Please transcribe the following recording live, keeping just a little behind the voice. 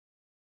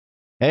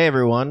Hey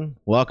everyone,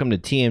 welcome to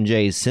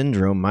TMJ's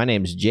Syndrome. My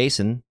name's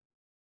Jason,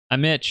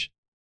 I'm Mitch.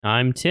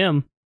 I'm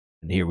Tim.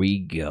 and here we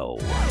go.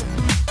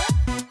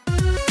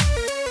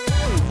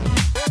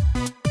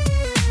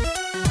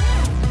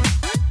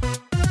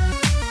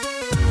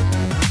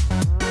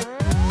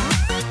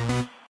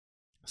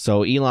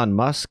 So Elon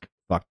Musk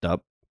fucked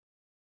up.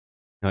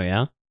 Oh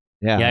yeah,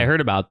 Yeah, I heard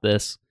about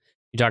this.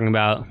 You talking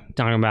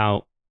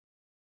about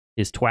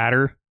his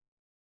twatter?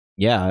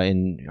 yeah,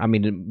 and I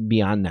mean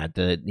beyond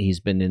that, he's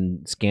been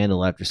in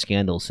scandal after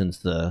scandal since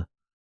the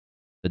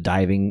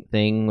diving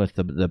thing with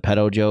the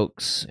pedo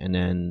jokes, and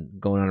then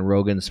going on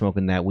Rogan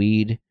smoking that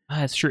weed.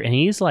 That's true, and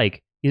he's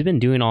been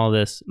doing all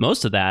this.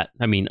 Most of that,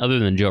 I mean, other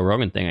than Joe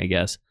Rogan thing, I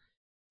guess.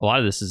 A lot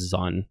of this is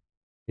on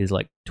his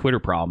Twitter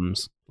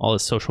problems, all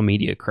this social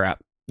media crap.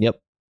 Yep.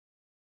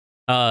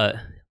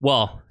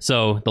 Well,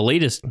 so the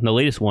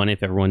latest one,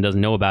 if everyone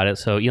doesn't know about it,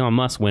 so Elon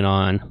Musk went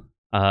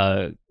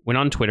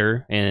on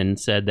Twitter and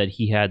said that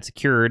he had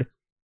secured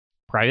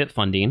private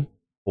funding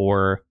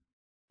for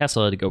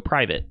Tesla to go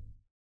private.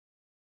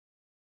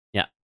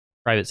 Yeah,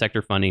 private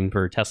sector funding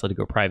for Tesla to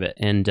go private,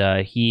 and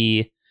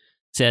he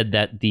said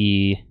that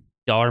the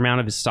dollar amount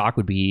of his stock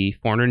would be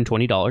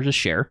 $420 a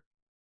share,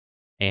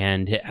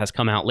 and it has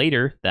come out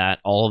later that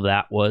all of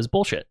that was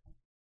bullshit.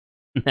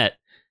 That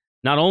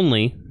not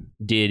only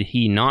did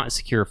he not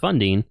secure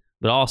funding,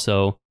 but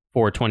also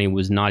 420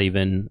 was not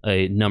even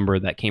a number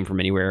that came from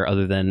anywhere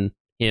other than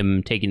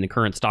him taking the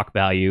current stock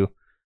value,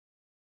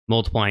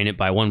 multiplying it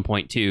by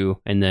 1.2,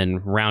 and then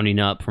rounding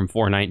up from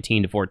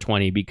 419 to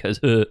 420 because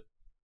I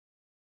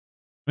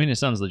mean, it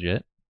sounds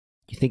legit.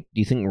 Do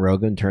you think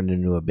Rogan turned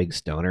into a big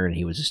stoner and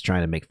he was just trying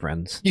to make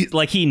friends?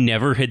 he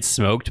never had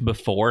smoked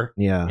before.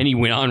 Yeah. And he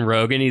went on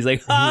Rogan. He's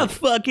like,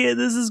 fuck it,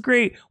 this is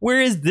great. Where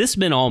has this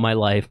been all my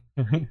life?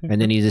 And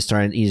then he's just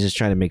trying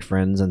to make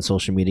friends on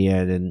social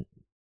media. And then,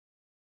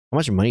 how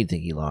much money do you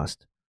think he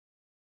lost?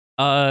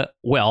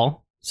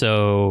 Well,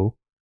 so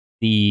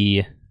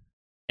the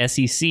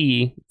SEC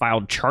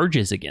filed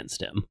charges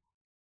against him.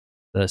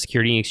 The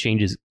Securities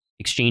and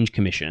Exchange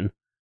Commission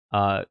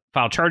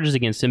filed charges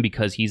against him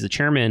because he's the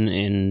chairman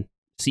and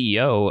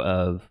CEO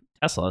of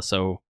Tesla.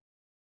 So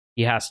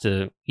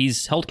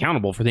he's held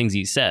accountable for things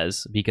he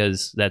says,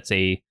 because that's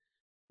a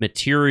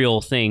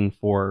material thing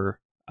for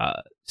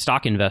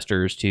stock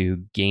investors to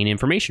gain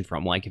information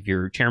from. Like, if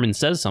your chairman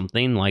says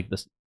something, like,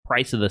 the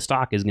price of the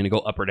stock is going to go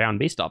up or down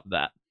based off of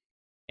that.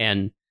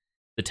 And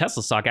the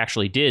Tesla stock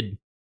actually did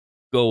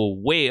go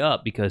way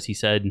up because he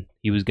said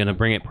he was going to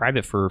bring it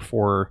private for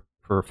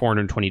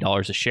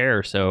 $420 a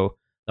share. So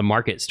the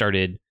market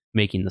started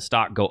making the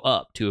stock go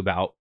up to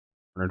about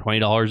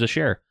 $120 a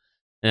share.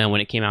 And then when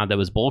it came out that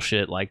was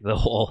bullshit, like, the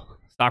whole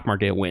stock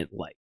market went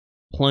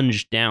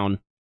plunged down.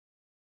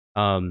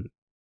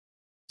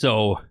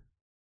 So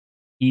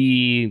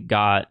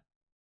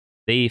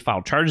they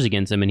filed charges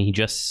against him, and he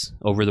just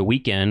over the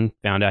weekend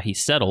found out he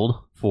settled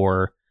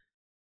for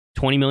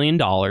 $20 million,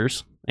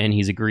 and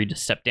he's agreed to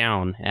step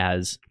down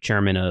as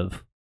chairman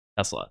of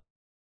Tesla.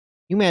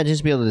 You imagine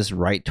just be able to just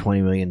write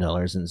 $20 million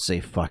and say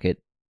fuck it.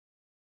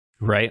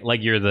 Right?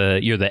 Like, you're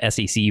the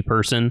SEC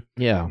person.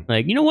 Yeah.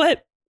 Like, you know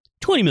what?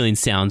 20 million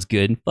sounds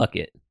good. Fuck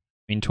it. I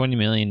mean, 20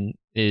 million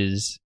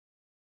is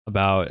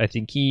about, I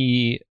think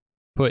he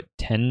put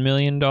 $10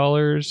 million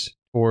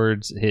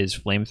towards his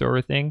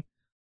flamethrower thing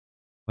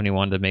when he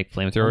wanted to make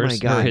flamethrowers. Oh my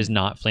God. Or his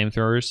not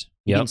flamethrowers.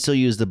 You can still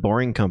use the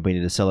Boring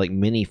Company to sell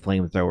mini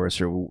flamethrowers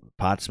for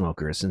pot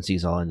smokers, since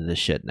he's all into this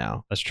shit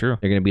now. That's true.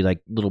 They're going to be like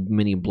little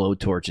mini blow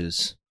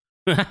torches.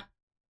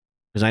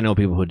 Because I know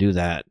people who do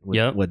that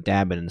with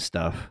dabbing and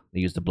stuff. They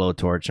use the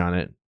blowtorch on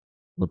it.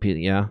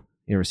 Yeah,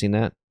 you ever seen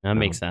that? That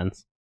makes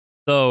sense.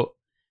 So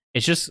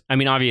it's just, I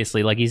mean,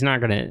 obviously, he's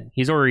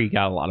already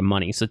got a lot of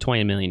money, so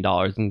 $20 million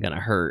isn't going to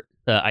hurt.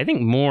 I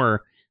think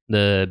more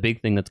the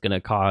big thing that's going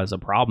to cause a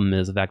problem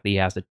is the fact that he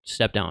has to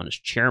step down as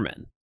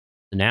chairman.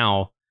 So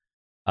now,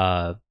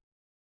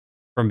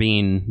 from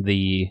being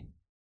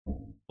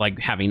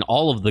having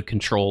all of the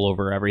control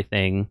over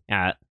everything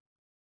at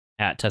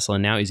Tesla,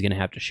 now he's going to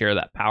have to share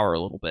that power a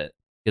little bit,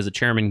 because the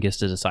chairman gets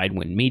to decide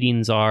when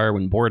meetings are,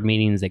 when board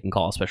meetings, they can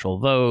call a special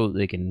vote,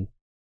 they can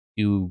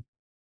do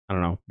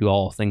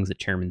all things that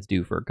chairmans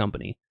do for a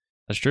company.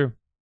 That's true.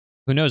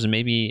 Who knows? And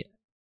maybe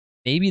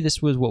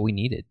this was what we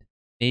needed.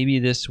 Maybe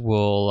this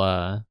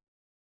will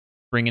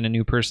bring in a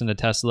new person to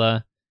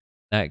Tesla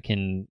that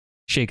can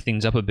shake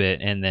things up a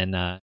bit, and then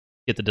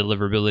get the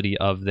deliverability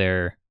of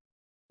their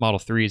Model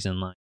 3s in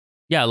line.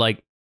 Yeah,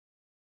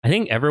 I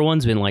think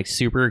everyone's been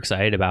super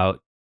excited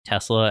about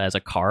Tesla as a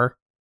car.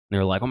 And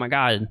they're like, oh my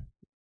God.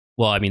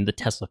 Well, I mean, the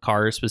Tesla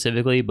cars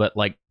specifically, but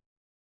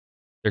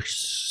they're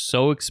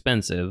so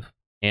expensive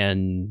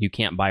and you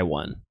can't buy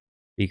one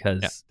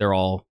because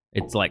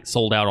it's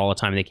sold out all the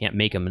time. They can't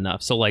make them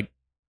enough. So I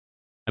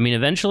mean,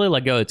 eventually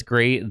it's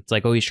great. It's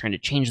he's trying to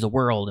change the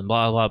world and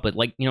blah, blah, but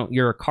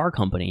you're a car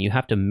company. You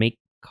have to make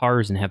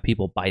cars and have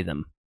people buy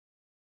them.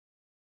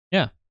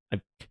 Yeah.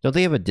 Don't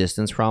they have a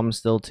distance problem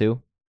still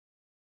too?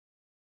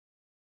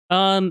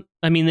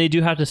 I mean, they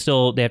have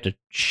to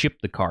ship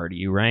the car to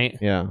you, right?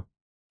 Yeah.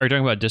 Are you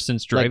talking about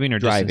distance driving Like or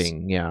distance?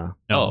 driving? Yeah.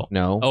 No.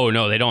 No. Oh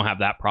no, they don't have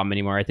that problem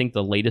anymore. I think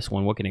the latest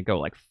one, what can it go?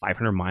 Like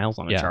 500 miles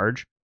on a Yeah.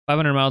 charge?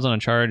 500 miles on a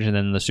charge, and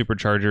then the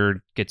supercharger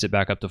gets it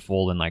back up to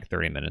full in like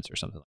 30 minutes or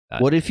something like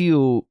that. What if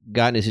you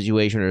got in a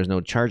situation where there's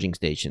no charging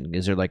station?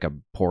 Is there like a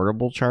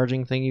portable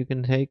charging thing you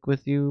can take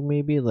with you?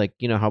 Maybe like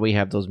how we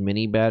have those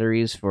mini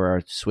batteries for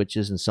our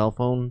switches and cell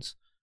phones.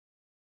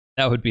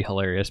 That would be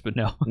hilarious, but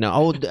no. No.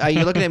 Oh, are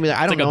you looking at me? Like,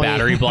 I don't like know. a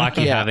battery block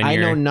you have in I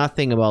your... know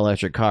nothing about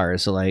electric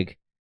cars, so like.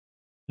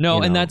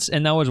 No, and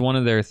that was one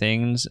of their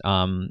things.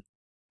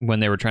 When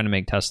they were trying to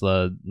make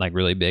Tesla like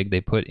really big,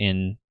 they put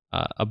in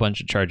a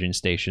bunch of charging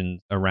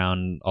stations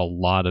around a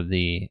lot of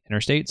the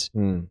interstates,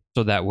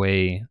 so that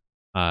way,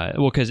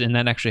 and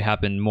that actually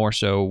happened more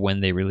so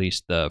when they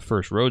released the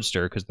first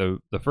Roadster, because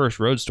the first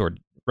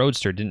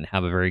Roadster didn't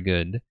have a very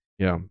good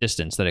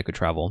distance that it could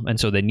travel, and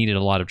so they needed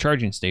a lot of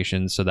charging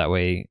stations, so that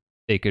way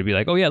they could be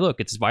like, oh yeah, look,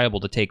 it's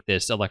viable to take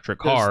this electric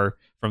car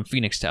from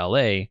Phoenix to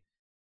LA.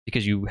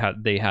 Because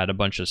they had a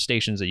bunch of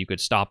stations that you could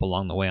stop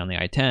along the way on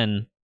the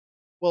I-10.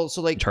 Well,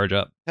 so like charge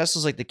up.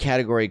 Tesla's like the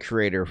category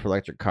creator for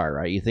electric car,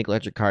 right? You think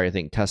electric car, you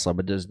think Tesla,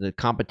 but does the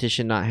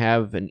competition not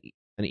have an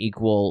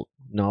equal?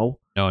 No,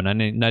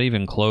 not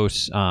even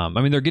close. I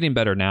mean, they're getting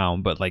better now,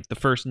 but like the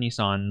first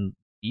Nissan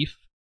Leaf,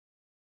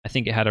 I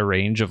think it had a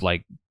range of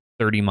like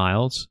 30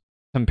 miles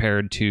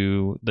compared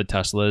to the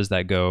Teslas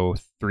that go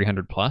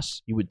 300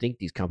 plus. You would think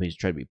these companies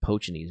try to be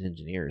poaching these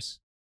engineers.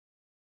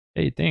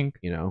 Yeah, you think?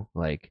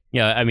 Like...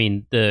 Yeah, I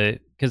mean,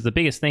 because the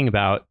biggest thing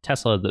about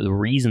Tesla, the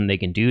reason they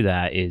can do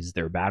that is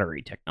their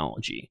battery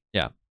technology.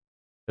 Yeah.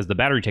 Because the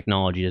battery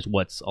technology is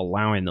what's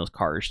allowing those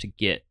cars to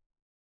get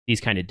these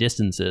kind of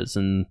distances.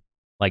 And,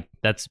 like,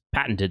 that's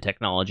patented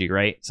technology,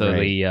 right? So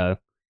the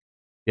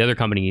other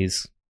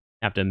companies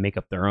have to make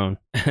up their own.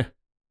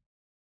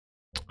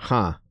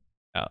 Huh.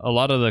 A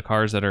lot of the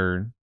cars that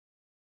are...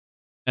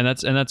 And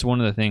that's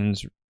one of the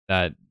things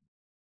that,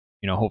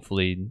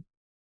 hopefully...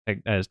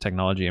 as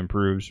technology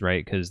improves,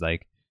 right? Because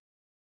like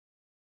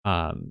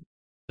the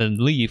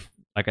Leaf,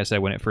 like I said,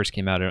 when it first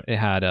came out, it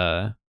had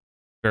a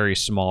very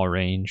small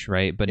range,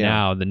 right? But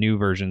now the new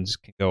versions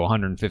can go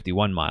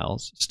 151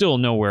 miles, still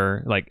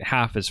nowhere like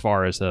half as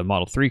far as the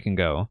Model 3 can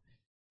go,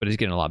 but it's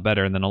getting a lot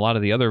better. And then a lot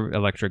of the other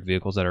electric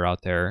vehicles that are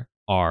out there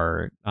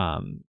are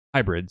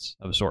hybrids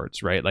of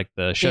sorts, right? Like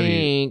the Chevy.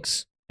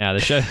 Thanks. Yeah,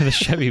 the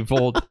Chevy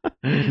Volt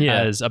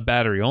has a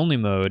battery only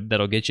mode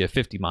that'll get you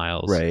 50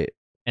 miles, right?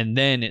 And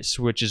then it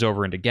switches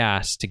over into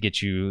gas to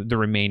get you the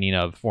remaining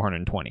of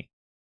 420.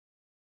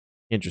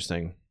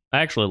 Interesting. I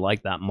actually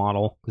like that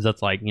model because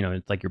that's like,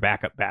 it's like your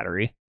backup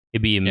battery.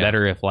 It'd be even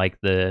better if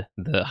like the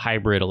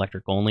hybrid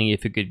electric only,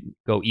 if it could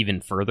go even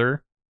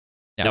further,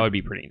 that would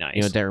be pretty nice.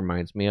 You know what that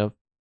reminds me of?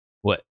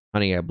 What?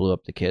 Honey, I Blew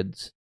Up the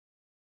Kids.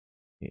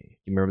 You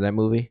remember that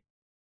movie?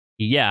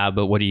 Yeah,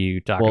 but what are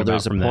you talking about? Well,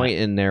 there's a point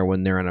in there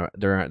when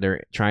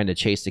they're trying to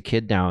chase the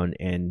kid down,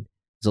 and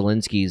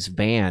Zelensky's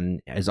van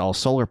is all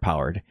solar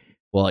powered.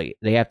 Well,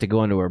 they have to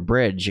go into a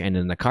bridge, and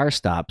then the car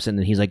stops, and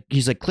then he's like,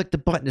 click the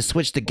button to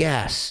switch to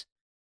gas.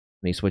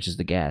 And he switches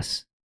to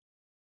gas.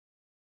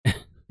 You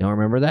don't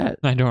remember that?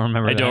 I don't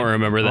remember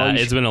that.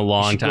 It's been a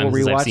long time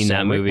since I've seen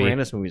that movie. Rick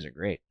Moranis movies are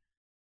great.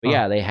 But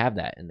yeah, they have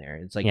that in there.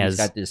 It's like he's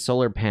got this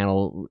solar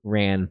panel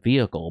ran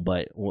vehicle,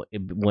 but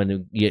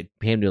when you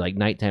pay him to like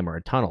nighttime or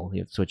a tunnel,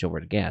 you have to switch over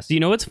to gas. Do you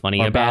know what's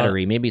funny about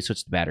battery? Maybe he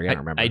switched to battery. I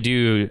don't remember. I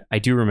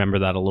do remember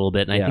that a little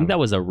bit, and I think that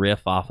was a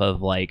riff off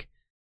of like,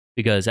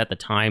 because at the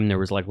time there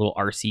was like little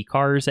RC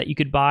cars that you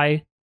could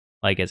buy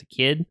like as a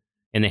kid,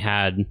 and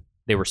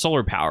they were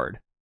solar powered,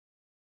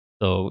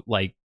 so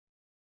like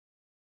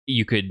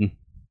you could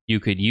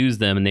use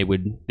them, and they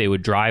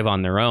would drive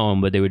on their own,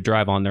 but they would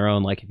drive on their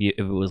own like if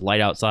it was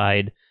light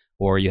outside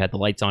or you had the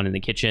lights on in the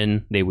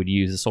kitchen, they would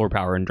use the solar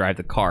power and drive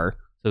the car.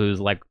 So it was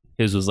like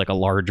his was like a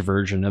large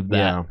version of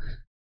that.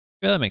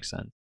 Yeah, that makes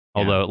sense.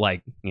 Although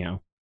like you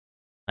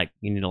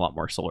need a lot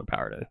more solar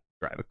power to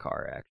drive a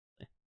car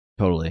actually.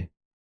 Totally.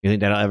 You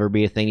think that'll ever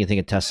be a thing? You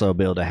think a Tesla will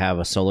be able to have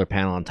a solar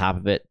panel on top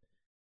of it,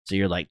 so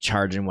you're like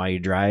charging while you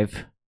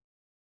drive?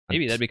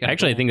 Maybe that'd be kind of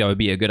actually cool. I think that would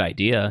be a good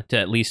idea to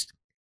at least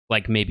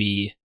like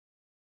maybe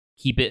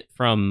keep it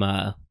from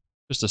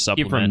just a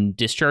supplement, from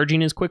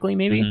discharging as quickly,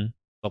 maybe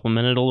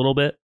supplement it a little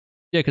bit.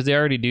 Yeah, because they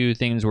already do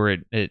things where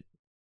it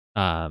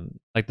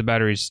like the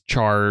batteries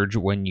charge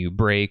when you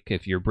brake.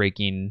 If you're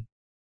braking,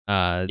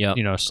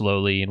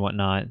 slowly and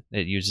whatnot,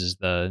 it uses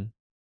the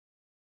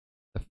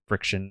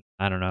friction.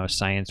 I don't know,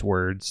 science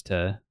words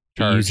to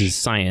charge.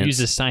 It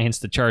uses science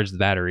to charge the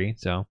battery.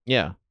 So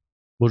yeah,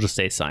 we'll just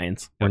say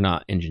science. We're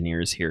not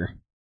engineers here.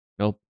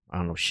 Nope, I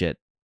don't know shit.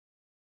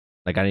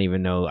 Like, I didn't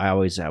even know. I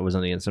was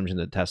on the assumption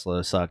that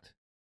Tesla sucked.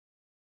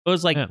 It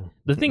was like,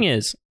 the thing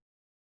is,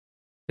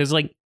 because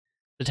like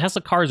the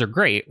Tesla cars are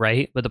great,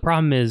 right? But the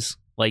problem is,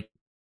 like,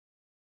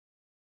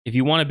 if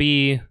you want to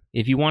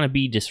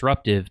be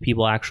disruptive,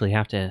 people actually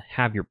have to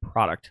have your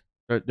product.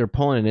 They're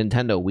pulling a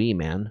Nintendo Wii,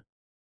 man.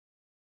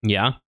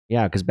 Yeah,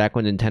 yeah. Because back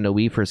when Nintendo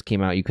Wii first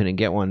came out, you couldn't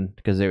get one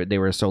because they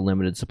were so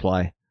limited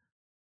supply.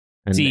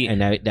 And See-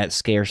 and that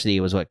scarcity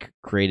was what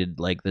created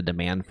like the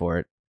demand for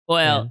it.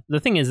 Well, the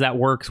thing is that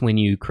works when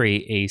you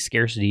create a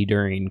scarcity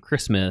during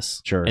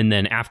Christmas, Sure. and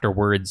then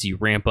afterwards you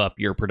ramp up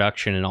your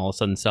production, and all of a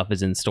sudden stuff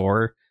is in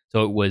store.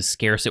 So it was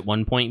scarce at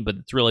one point, but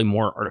it's really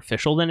more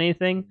artificial than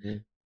anything. Mm-hmm.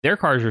 Their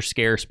cars are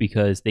scarce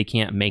because they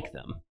can't make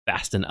them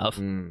fast enough.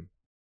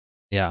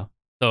 Yeah.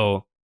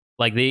 So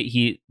like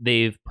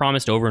they've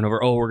promised over and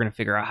over, oh, we're gonna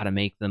figure out how to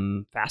make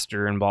them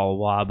faster and blah blah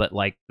blah. But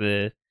like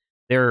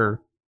they're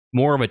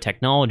more of a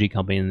technology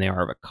company than they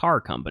are of a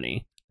car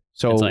company.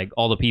 So It's like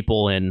all the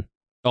people in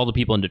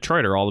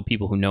Detroit are all the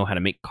people who know how to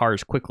make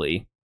cars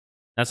quickly.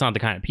 That's not the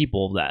kind of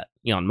people that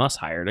Elon Musk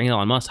hired.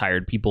 Elon Musk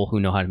hired people who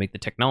know how to make the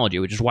technology,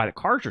 which is why the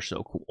cars are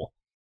so cool.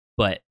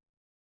 But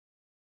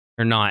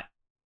they're not.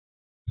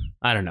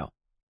 I don't know.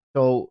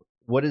 So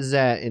what does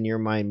that in your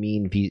mind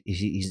mean? If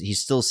he's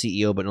still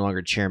CEO but no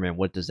longer chairman,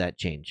 what does that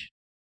change?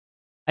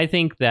 I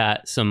think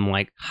that some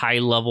like high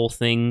level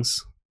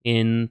things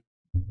in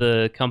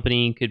the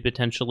company could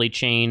potentially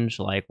change,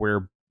 like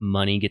where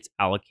money gets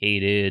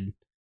allocated.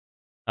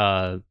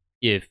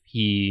 If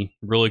he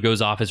really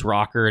goes off his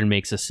rocker and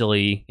makes a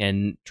silly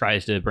and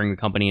tries to bring the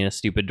company in a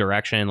stupid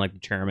direction, like the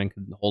chairman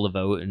could hold a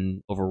vote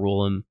and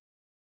overrule him,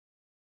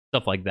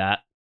 stuff like that.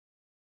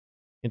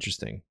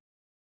 Interesting.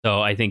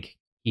 So I think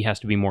he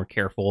has to be more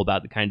careful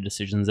about the kind of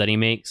decisions that he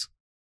makes.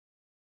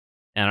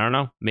 And I don't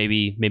know,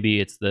 maybe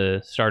it's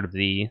the start of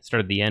the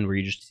end where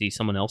you just see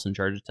someone else in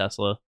charge of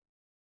Tesla.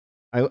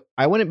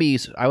 I wouldn't be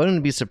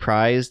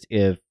surprised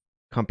if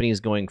companies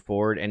going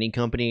forward, any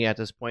company at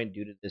this point,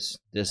 due to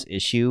this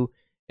issue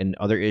and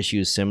other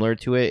issues similar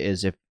to it,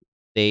 is if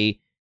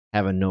they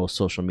have a no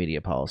social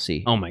media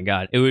policy. Oh my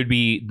god, it would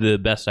be the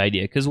best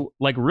idea, because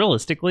like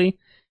realistically,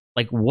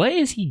 like what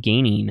is he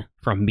gaining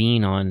from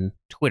being on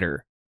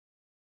Twitter,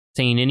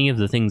 saying any of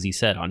the things he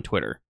said on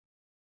Twitter?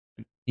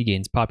 He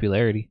gains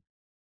popularity.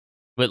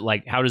 But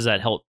like, how does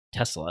that help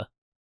Tesla?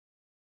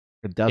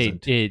 It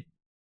doesn't. It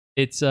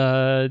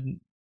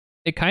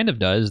kind of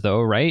does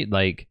though, right?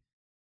 Like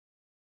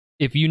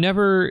if you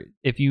never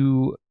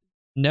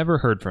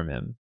heard from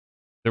him,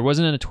 there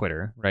wasn't a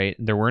Twitter, right?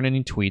 There weren't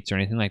any tweets or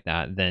anything like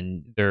that,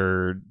 then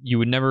you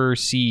would never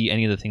see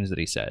any of the things that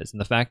he says.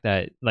 And the fact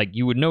that like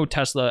you would know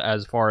Tesla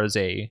as far as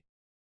a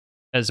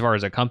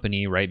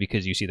company, right?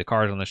 Because you see the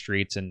cars on the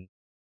streets and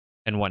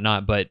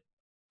whatnot. But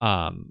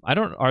are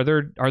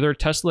there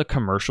Tesla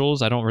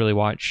commercials? I don't really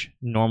watch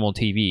normal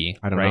TV.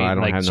 I don't right? know. I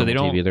don't like, have so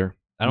normal TV either.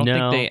 I don't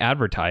No. think they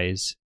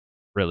advertise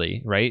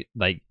really, right?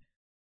 Like,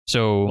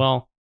 so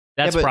Well,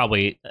 that's but-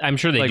 probably. I'm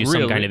sure they like, do some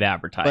really- kind of But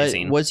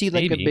advertising. was he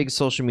like Maybe. a big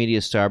social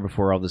media star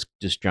before all this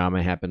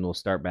drama happened? We'll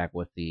start back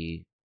with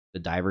the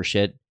diver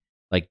shit.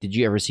 Like, did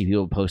you ever see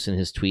people posting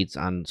his tweets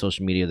on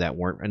social media that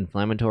weren't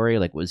inflammatory?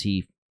 Like, was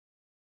he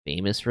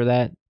famous for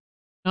that?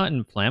 not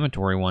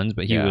inflammatory ones,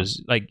 but he Yeah.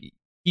 was like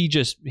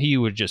he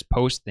would just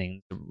post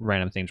things,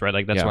 random things, right?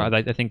 Like that's Yeah. why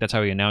I think that's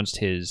how he announced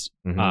his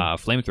Mhm.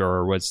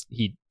 flamethrower was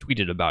he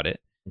tweeted about it.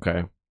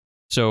 Okay,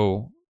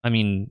 So I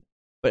mean,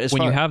 but as when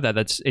far, you have that,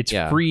 it's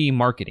Yeah. free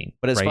marketing.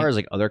 but as right? far as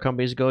like other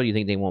companies go, do you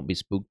think they won't be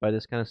spooked by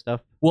this kind of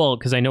stuff? Well,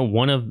 because I know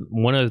one of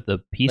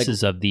the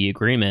pieces of the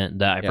agreement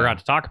that I forgot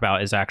to talk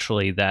about is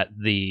actually that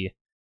the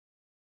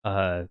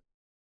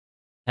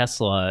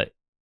Tesla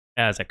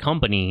as a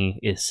company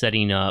is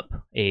setting up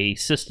a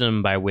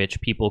system by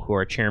which people who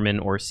are chairman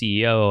or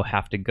CEO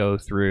have to go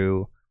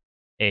through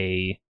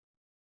a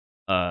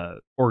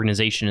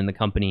organization in the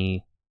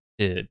company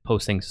to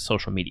post things to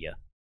social media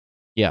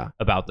Yeah.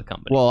 about the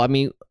company. Well, I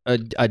mean,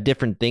 a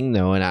different thing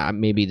though, and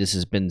maybe this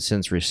has been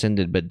since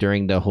rescinded, but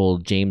during the whole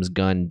James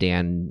Gunn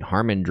Dan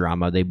Harmon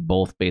drama, they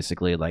both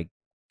basically like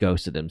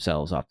ghosted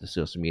themselves off the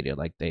social media.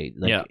 Like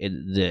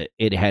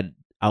it had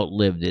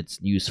outlived its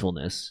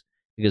usefulness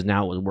because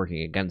now it was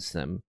working against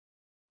them.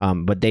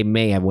 But they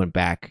may have went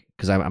back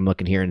because I'm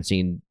looking here and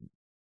seeing,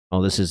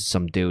 oh, this is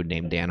some dude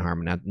named Dan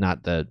Harmon,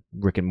 not the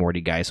Rick and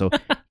Morty guy. So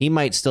he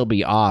might still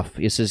be off.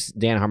 It's just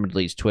Dan Harmon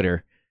deletes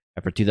Twitter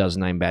after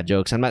 2009 bad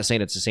jokes. I'm not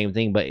saying it's the same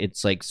thing, but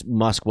it's like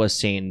Musk was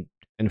saying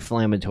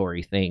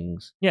inflammatory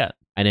things. Yeah.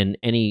 And then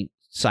any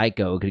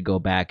psycho could go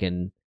back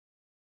and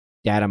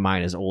data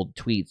mine his old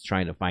tweets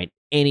trying to find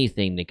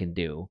anything they can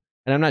do.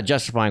 And I'm not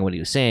justifying what he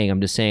was saying.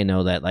 I'm just saying,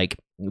 though, that like,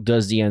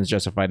 does the ends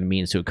justify the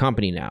means to a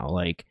company now?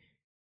 Like,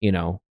 you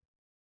know,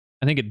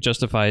 I think it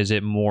justifies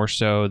it more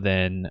so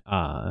than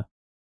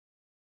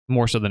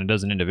it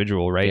does an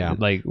individual, right? Yeah.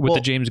 Like with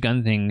the James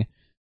Gunn thing,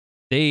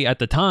 they at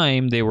the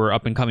time they were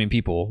up and coming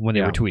people when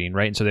they were tweeting,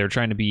 right? And so they were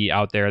trying to be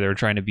out there, they were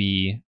trying to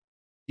be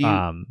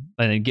and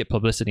then get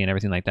publicity and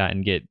everything like that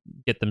and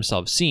get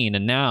themselves seen.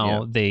 And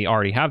now they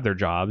already have their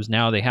jobs.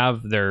 Now they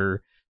have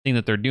their thing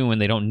that they're doing.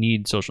 They don't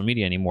need social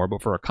media anymore.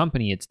 But for a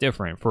company, it's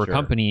different. For a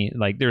company,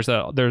 like there's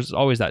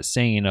always that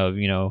saying of,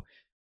 you know,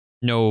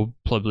 no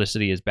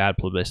publicity is bad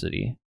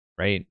publicity,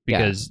 right?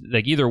 Because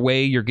like either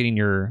way, you're getting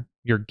your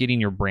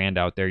brand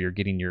out there, you're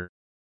getting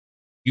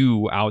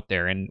you out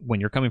there. And when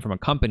you're coming from a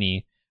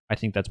company, I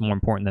think that's more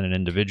important than an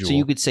individual. So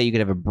you could say you could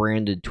have a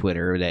branded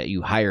Twitter that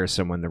you hire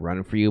someone to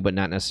run for you, but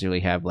not necessarily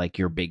have like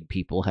your big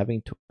people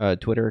having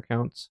Twitter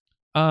accounts.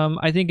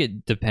 I think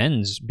it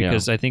depends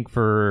because I think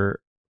for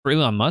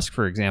Elon Musk,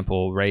 for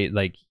example, right?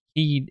 Like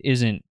he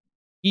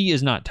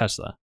is not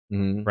Tesla,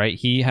 right?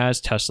 He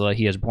has Tesla,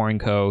 he has Boring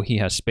Co, he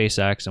has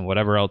SpaceX, and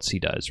whatever else he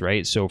does,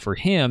 right? So for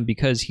him,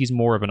 because he's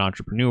more of an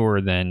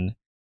entrepreneur than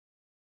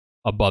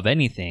above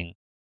anything,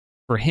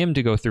 for him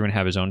to go through and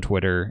have his own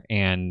Twitter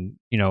and,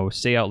 you know,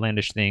 say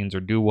outlandish things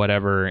or do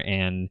whatever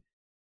and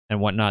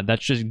whatnot,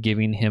 that's just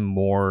giving him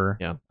more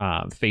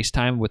face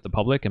time with the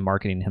public and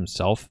marketing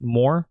himself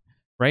more,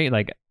 right?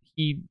 Like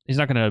he's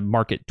not going to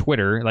market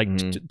Twitter like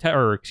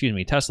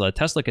Tesla.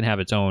 Tesla can have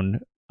its own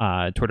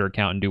Twitter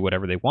account and do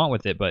whatever they want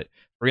with it. But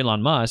for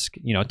Elon Musk,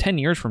 you know, 10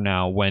 years from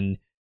now, when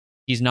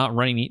he's not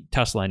running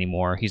Tesla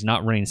anymore, he's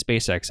not running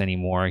SpaceX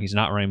anymore, he's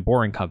not running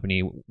Boring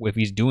Company, if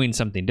he's doing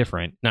something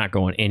different, not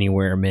going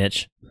anywhere,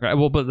 Mitch. Right?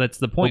 Well, but that's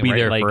the point. He'll be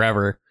there like,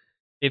 forever.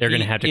 They're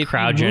going to have to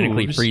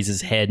cryogenically freeze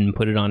his head and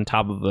put it on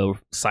top of a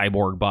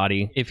cyborg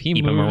body. If he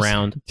keep moves him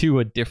around to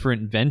a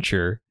different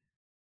venture,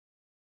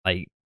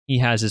 like he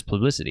has his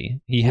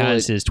publicity, he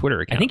has his Twitter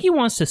account. I think he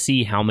wants to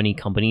see how many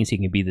companies he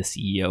can be the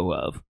CEO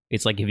of.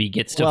 It's like if he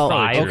gets to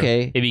 5,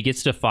 if he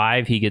gets to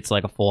 5, he gets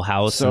like a full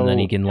house, and then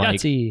he can like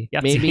Yahtzee.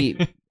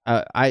 Maybe.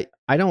 I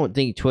don't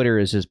think Twitter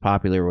is as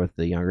popular with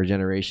the younger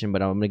generation,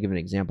 but I'm going to give an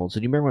example. So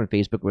do you remember when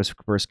Facebook was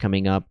first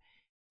coming up?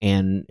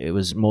 And it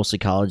was mostly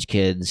college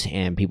kids,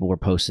 and people were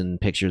posting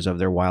pictures of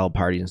their wild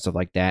parties and stuff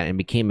like that, and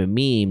became a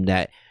meme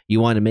that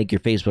you want to make your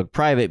Facebook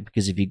private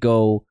because if you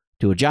go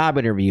to a job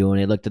interview and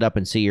they looked it up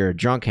and see you're a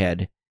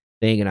drunkhead,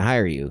 they ain't gonna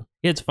hire you.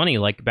 Yeah, it's funny.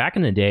 Like back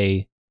in the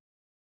day,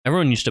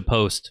 everyone used to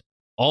post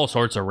all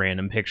sorts of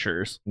random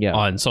pictures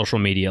on social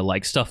media,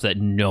 like stuff that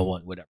no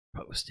one would ever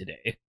post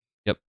today.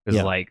 Yep. Because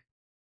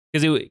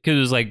it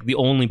was like the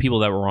only people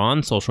that were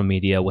on social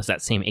media was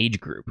that same age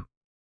group.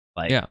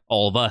 Like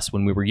all of us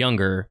when we were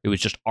younger, it was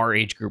just our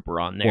age group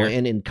were on there. Well,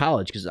 and in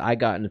college, because I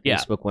got into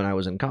Facebook when I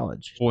was in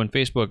college. Well, when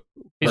Facebook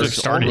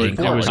started,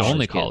 it was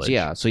only college.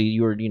 Yeah, so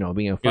you were, being a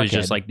fuckhead. It was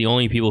just like the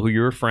only people who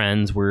you were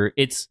friends were.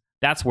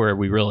 That's where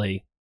we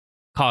really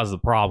caused the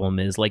problem.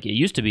 Is like it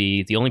used to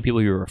be the only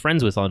people you were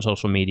friends with on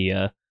social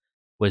media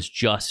was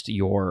just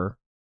your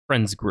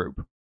friends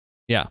group.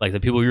 Yeah, like the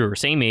people you were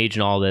same age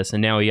and all this,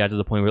 and now you got to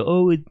the point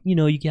where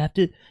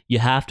you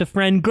have to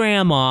friend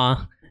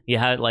grandma. You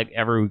had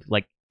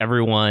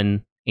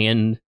everyone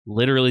and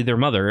literally their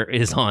mother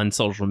is on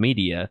social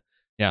media.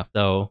 Yeah.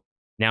 So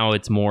now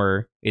it's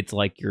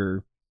like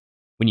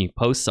when you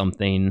post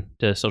something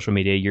to social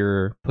media,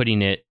 you're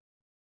putting it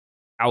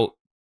out,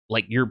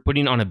 like you're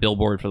putting on a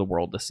billboard for the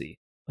world to see,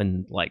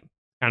 and like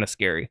kind of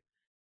scary.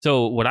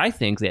 So what I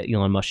think that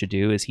Elon Musk should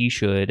do is he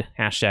should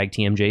hashtag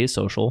TMJ is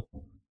social.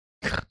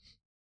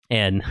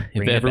 And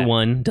if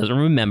everyone doesn't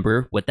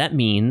remember what that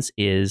means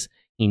is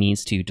he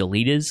needs to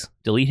delete his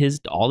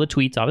all the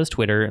tweets off his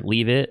Twitter,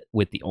 leave it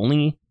with the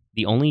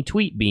only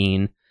tweet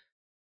being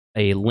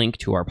a link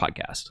to our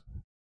podcast.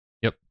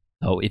 Yep.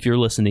 So if you're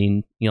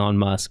listening, Elon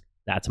Musk,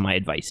 that's my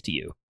advice to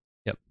you.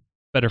 Yep.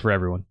 Better for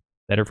everyone.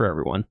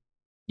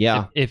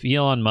 Yeah. If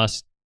Elon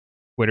Musk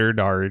Twittered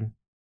our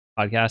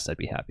podcast, I'd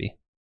be happy.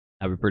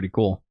 That'd be pretty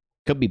cool.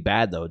 Could be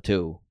bad though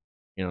too.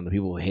 The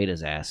people who hate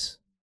his ass.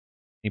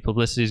 Any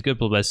publicity is good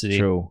publicity.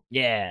 True.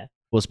 Yeah.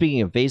 Well,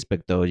 speaking of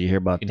Facebook, though, did you hear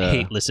about the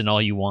hate listen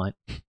all you want?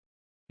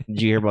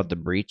 Did you hear about the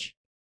breach?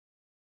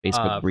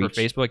 Facebook breach.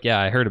 For Facebook, yeah,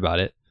 I heard about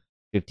it.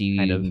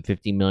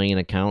 50 million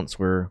accounts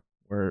were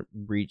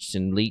breached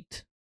and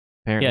leaked.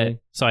 Apparently. Yeah.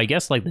 So I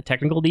guess like the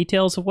technical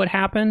details of what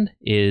happened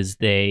is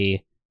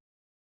they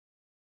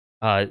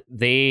have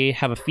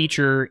a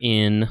feature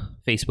in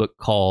Facebook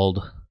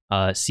called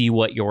 "See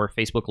what your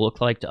Facebook looked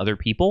like to other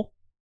people."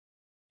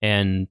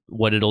 And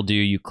what it'll do,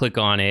 you click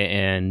on it,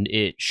 and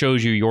it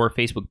shows you your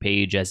Facebook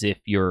page as if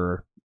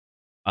you're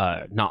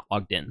not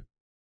logged in.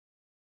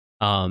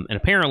 And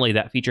apparently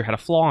that feature had a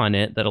flaw in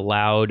it that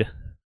allowed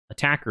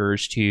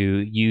attackers to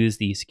use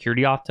the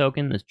security auth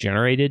token that's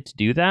generated to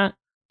do that,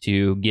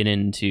 to get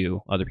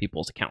into other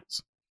people's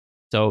accounts.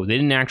 So they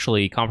didn't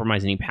actually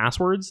compromise any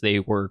passwords. They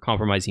were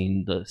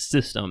compromising the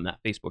system that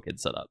Facebook had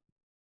set up.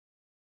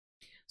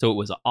 So it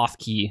was an auth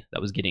key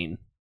that was getting...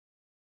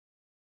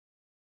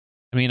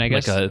 I mean, I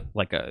guess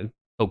like a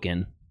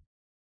token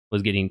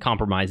was getting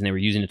compromised, and they were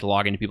using it to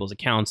log into people's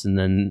accounts, and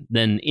then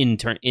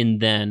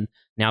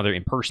now they're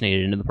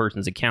impersonated into the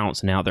person's account,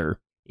 so now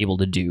they're able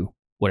to do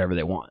whatever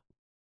they want.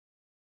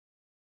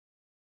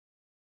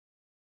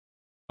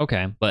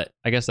 Okay, but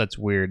I guess that's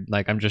weird.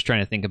 Like, I'm just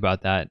trying to think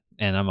about that,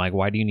 and I'm like,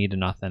 why do you need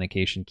an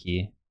authentication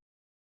key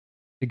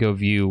to go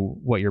view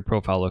what your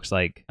profile looks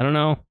like? I don't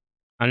know.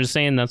 I'm just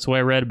saying that's what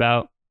I read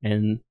about,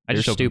 and I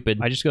just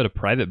go to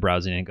private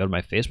browsing and go to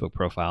my Facebook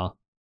profile.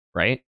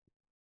 Right?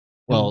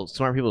 Well,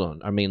 smart people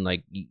don't. I mean,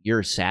 like,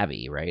 you're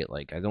savvy, right?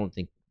 Like, I don't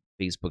think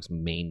Facebook's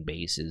main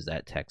base is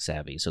that tech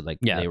savvy. So, like,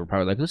 they were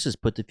probably like, let's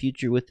just put the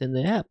future within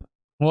the app.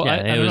 Well, Yeah, I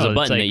it don't was know, a it's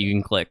button like, that you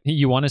can click.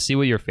 you want to see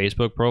what your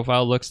Facebook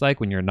profile looks like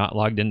when you're not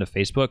logged into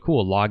Facebook?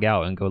 Cool, log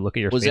out and go look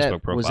at your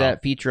Facebook profile. Was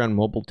that feature on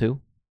mobile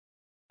too?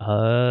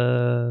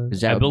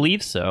 I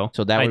believe so.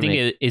 So that I would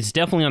think it's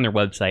definitely on their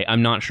website.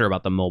 I'm not sure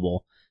about the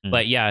mobile,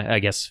 but yeah, I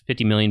guess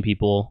 50 million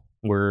people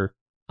were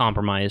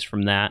compromised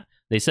from that.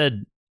 They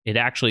said it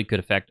actually could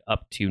affect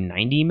up to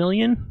 90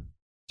 million.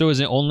 So is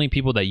it only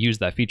people that use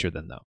that feature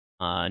then, though?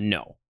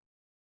 No,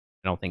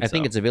 I don't think I so.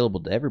 think it's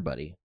available to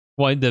everybody.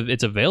 Well,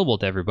 it's available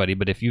to everybody,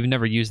 but if you've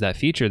never used that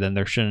feature, then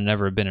there should have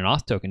never been an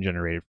auth token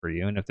generated for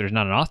you. And if there's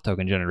not an auth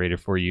token generated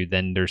for you,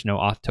 then there's no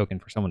auth token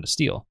for someone to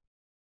steal.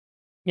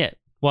 Yeah.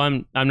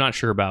 Well, I'm not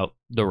sure about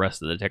the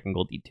rest of the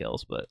technical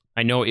details, but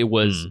I know it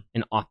was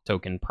an auth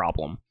token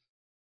problem.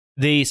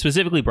 They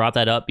specifically brought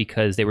that up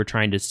because they were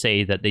trying to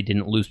say that they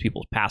didn't lose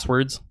people's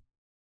passwords.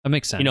 That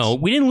makes sense. You know,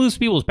 we didn't lose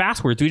people's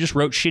passwords. We just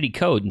wrote shitty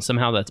code, and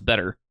somehow that's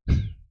better.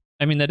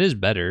 I mean, that is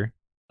better.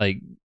 Like,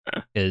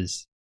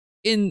 is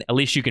in At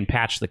least you can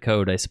patch the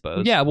code, I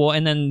suppose. yeah. Well,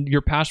 and then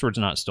your password's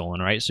not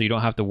stolen, right? So you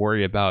don't have to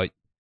worry about.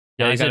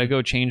 Yeah, I they gotta said-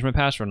 go change my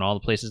password in all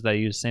the places that I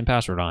use the same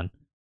password on.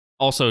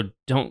 Also,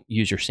 don't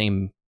use your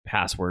same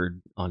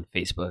password on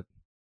Facebook.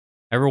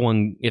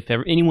 If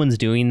anyone's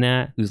doing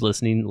that who's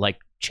listening, like,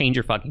 change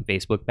your fucking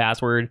Facebook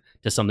password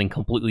to something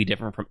completely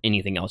different from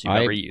anything else you've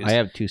ever used. I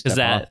have two-step Because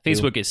that auth, too.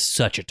 Facebook is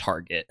such a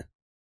target.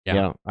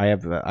 Yeah, I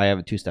have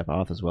a two-step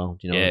auth as well.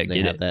 Do you know Yeah, they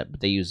get have it. that,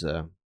 but they use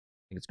I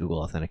think it's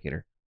Google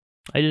Authenticator.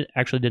 I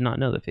actually did not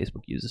know that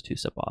Facebook uses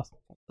two-step auth.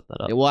 I'll set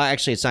that up. Well,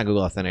 actually, it's not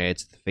Google Authenticator.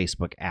 It's the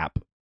Facebook app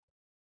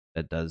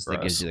that gives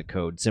Gross. you the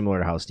code, similar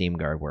to how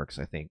SteamGuard works.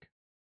 I think.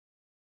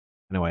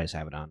 I know I just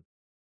have it on.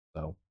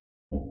 So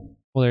Well,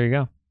 there you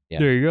go. Yeah.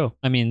 There you go.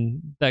 I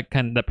mean, that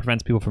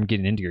prevents people from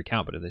getting into your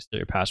account, but if they steal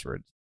your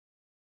password,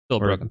 still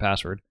a Or- broken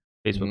password.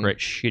 Facebook Mhm.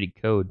 writes shitty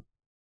code.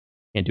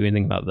 Can't do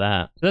anything about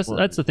that.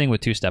 That's the thing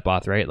with two-step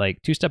auth, right?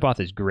 Like, two-step auth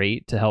is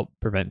great to help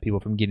prevent people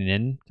from getting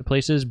into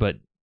places, but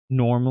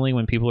normally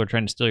when people are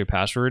trying to steal your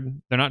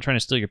password, they're not trying to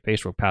steal your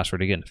Facebook password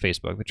to get into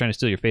Facebook. They're trying to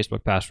steal your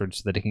Facebook password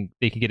so that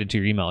they can get into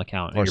your email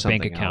account Or or your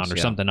bank something account else, or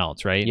yeah. something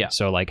else, right? Yeah.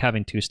 So like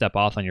having two-step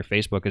auth on your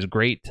Facebook is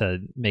great to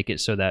make it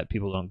so that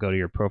people don't go to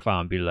your profile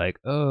and be like,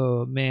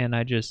 "Oh man,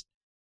 I just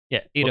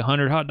ate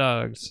 100 hot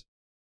dogs."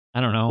 I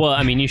don't know. Well,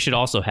 I mean, you should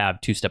also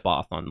have two-step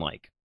auth on,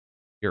 like,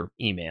 your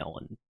email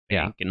and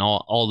bank and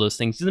all those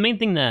things. So the main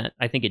thing that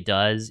I think it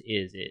does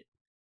is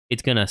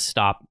it's gonna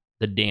stop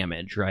the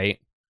damage, right?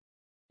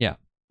 Yeah.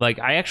 Like,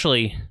 I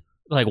actually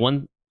like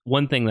one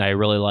thing that I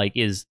really like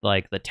is,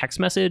 like, the text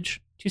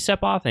message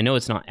two-step auth. I know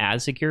it's not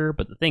as secure,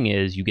 but the thing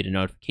is, you get a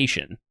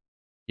notification.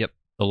 Yep.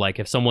 So, like,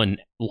 if someone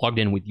logged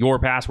in with your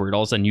password,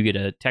 all of a sudden you get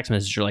a text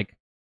message. You're like,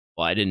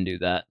 "Well, I didn't do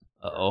that."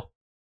 Uh-oh.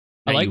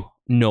 I like- You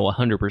know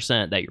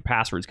 100% that your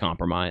password's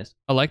compromised.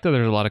 I like that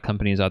there's a lot of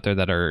companies out there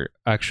that are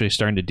actually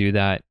starting to do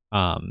that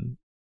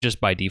just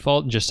by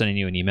default, just sending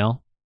you an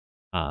email.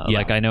 Yeah.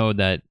 Like I know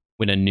that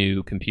When a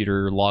new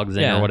computer logs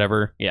in Yeah. or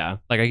whatever. Yeah.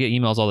 like I get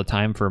emails all the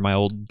time for my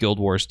old Guild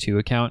Wars 2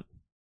 account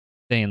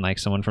saying like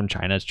someone from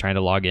China is trying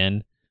to log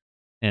in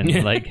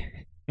and like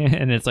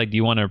and it's like, "Do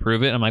you want to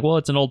approve it?" And I'm like, "Well,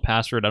 it's an old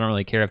password. I don't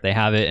really care if they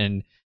have it,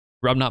 and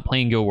I'm not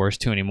playing Guild Wars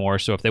 2 anymore,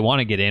 so if they want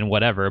to get in,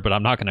 whatever, but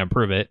I'm not going to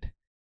approve it."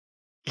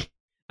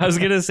 I was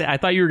gonna say, I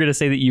thought you were gonna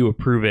say that you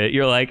approve it.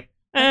 You're like,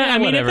 I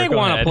mean, whatever, if they go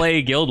want to ahead.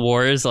 play Guild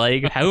Wars,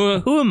 like,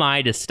 who am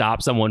I to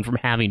stop someone from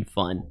having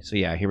fun? So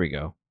yeah, here we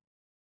go.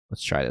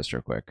 Let's try this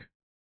real quick.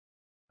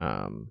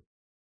 Yeah,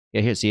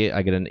 here. See,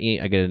 I get an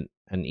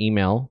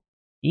email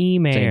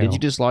Email. saying, "Did you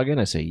just log in?"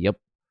 I say, "Yep,"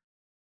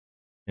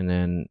 and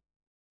then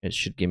it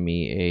should give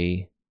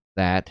me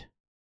that.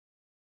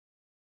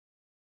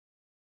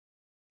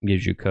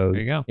 Gives you code.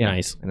 There you go. Yeah,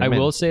 Nice. and I I'm in.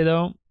 will say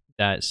though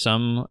that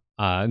some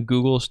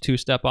Google's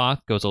two-step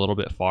auth goes a little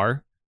bit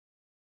far.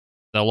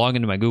 I'll log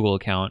into my Google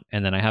account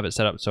and then I have it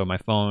set up so my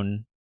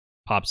phone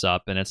pops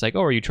up and it's like,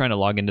 "Oh, are you trying to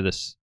log into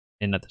this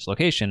at this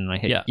location?" And I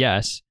hit Yeah.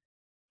 yes.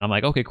 I'm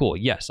like, "Okay, cool.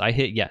 Yes." I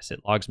hit yes.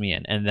 It logs me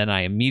in, and then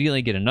I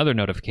immediately get another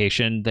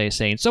notification. They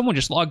saying someone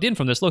just logged in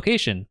from this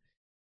location.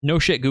 No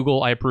shit,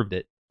 Google. I approved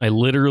it. I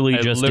literally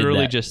I just literally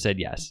did that. just said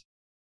yes.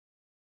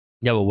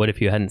 Yeah, but what if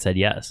you hadn't said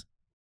yes?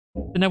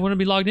 Then I wouldn't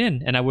be logged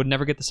in, and I would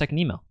never get the second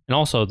email. And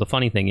also, the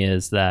funny thing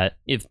is that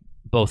if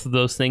both of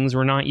those things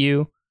were not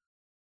you,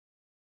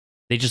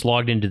 they just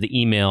logged into the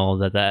email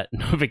that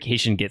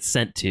notification gets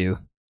sent to.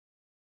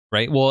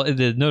 Right. Well,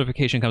 the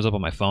notification comes up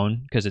on my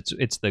phone because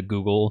it's the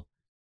Google.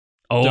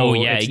 Oh So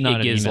yeah, it's it not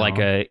an gives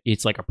email.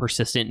 it's like a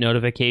persistent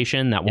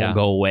notification that won't Yeah.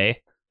 go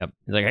away. Yep.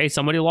 It's like, "Hey,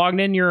 somebody logged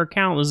in your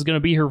account. This is going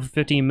to be here for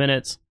 15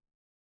 minutes."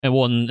 And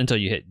well, until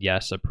you hit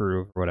yes,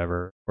 approve, or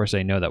whatever, or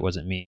say no, that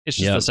wasn't me. It's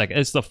just Yep. the second.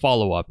 It's the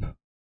follow up.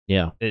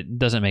 Yeah, It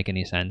doesn't make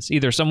any sense.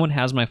 Either someone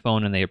has my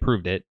phone and they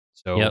approved it,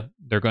 so Yep.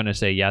 they're going to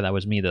say, "Yeah, that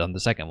was me on the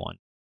second one,"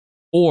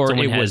 or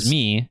Someone it was has-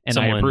 me and I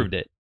someone- approved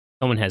it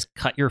Someone has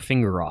cut your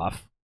finger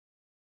off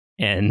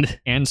and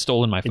and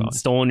stolen my phone.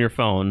 stolen your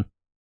phone,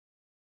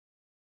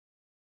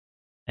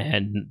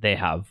 and they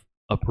have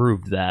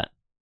approved that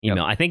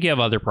email. I think you have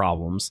other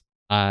problems.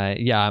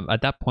 Yeah,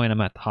 at that point,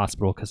 I'm at the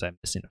hospital because I'm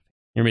missing a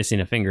You're missing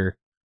a finger.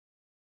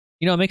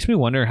 You know, it makes me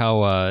wonder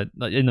how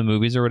in the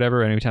movies or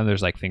whatever, anytime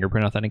there's like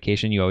fingerprint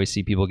authentication, you always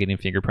see people getting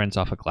fingerprints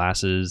off of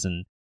glasses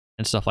and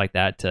stuff like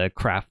that to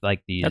craft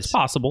like these That's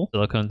possible.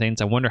 silicone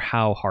things. I wonder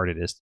how hard it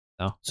is.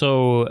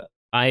 So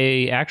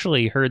I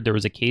actually heard there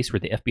was a case where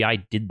the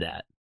FBI did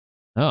that.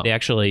 Oh, They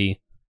actually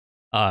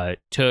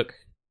took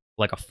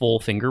like a full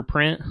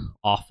fingerprint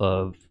off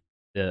of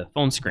the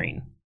phone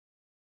screen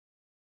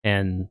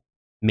and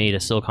made a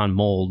silicone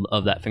mold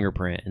of that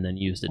fingerprint and then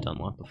used it to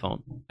unlock the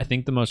phone. I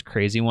think the most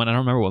crazy one, I don't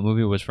remember what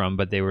movie it was from,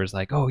 but they were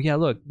like, oh yeah,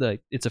 look,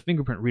 it's a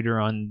fingerprint reader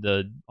on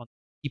the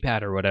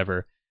keypad or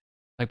whatever.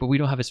 Like, but we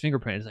don't have his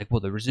fingerprint. It's like,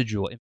 well, the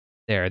residual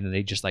there, and then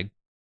they just like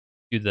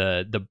do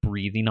the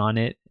breathing on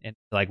it and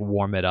like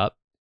warm it up,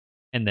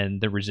 and then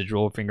the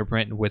residual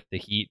fingerprint with the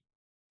heat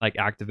like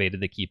activated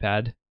the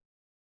keypad.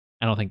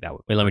 I don't think that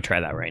would. Wait, let me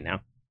try that right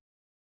now.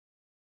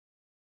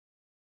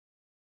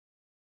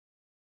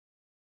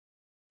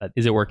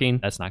 Is it working?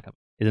 That's not coming.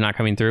 Is it not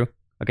coming through?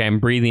 Okay, I'm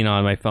breathing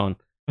on my phone.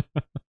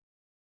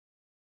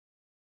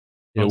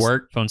 Did it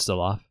work? Phone's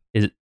still off.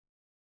 Did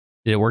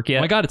it work yet?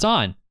 Oh my god, it's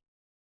on.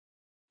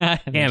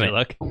 Damn it.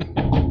 Look.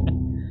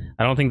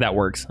 I don't think that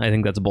works. I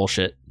think that's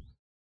bullshit.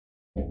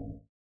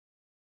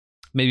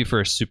 Maybe for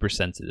a super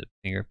sensitive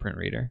fingerprint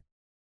reader.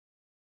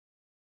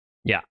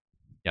 Yeah.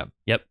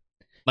 Yep.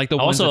 Like the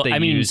ones Also, that they I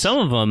mean, use, some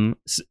of them,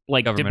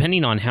 like government.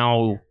 depending on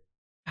how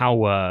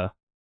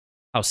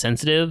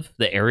sensitive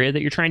the area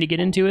that you're trying to get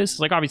into is.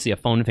 Like obviously, a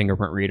phone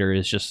fingerprint reader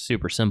is just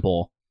super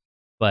simple,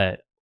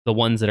 but the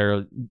ones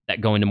that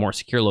go into more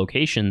secure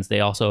locations,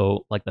 they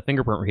also, like the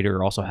fingerprint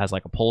reader also has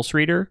like a pulse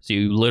reader, so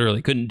you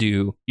literally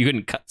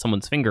couldn't cut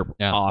someone's finger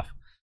off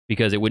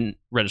because it wouldn't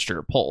register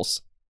a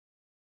pulse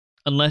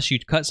unless you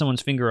cut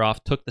someone's finger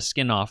off, took the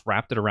skin off,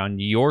 wrapped it around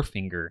your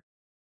finger,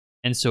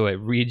 and so it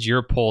reads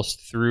your pulse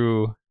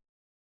through.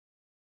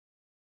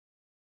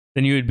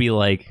 Then you would be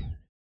like,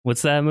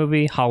 what's that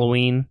movie?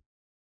 Halloween?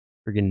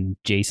 Friggin'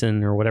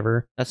 Jason or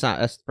whatever. That's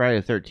Friday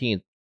the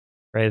 13th.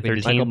 Friday the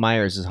 13th. Michael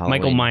Myers is Halloween.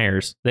 Michael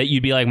Myers. That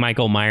you'd be like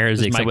Michael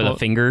Myers except with a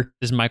finger.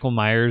 Does Michael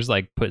Myers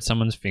like put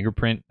someone's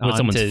fingerprint Put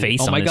someone's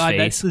face on his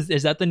face.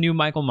 Is that the new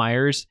Michael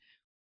Myers?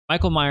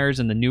 Michael Myers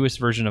in the newest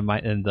version of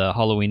in the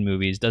Halloween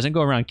movies doesn't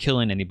go around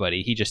killing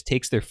anybody. He just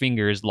takes their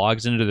fingers,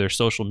 logs into their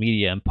social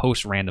media, and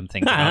posts random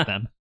things about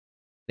them.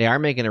 They are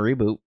making a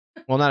reboot.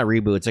 Well, not a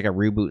reboot. It's like a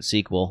reboot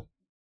sequel.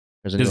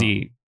 Is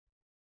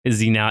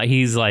he now?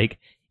 He's like,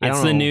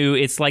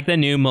 it's like the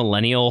new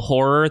millennial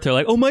horror. They're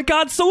like, oh my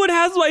god, someone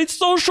has my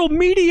social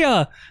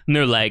media, and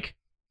they're like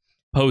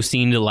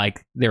posting to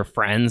like their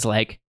friends,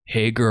 like,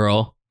 hey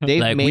girl,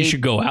 we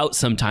should go out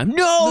sometime.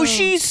 No,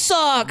 she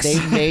sucks.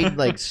 They made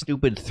like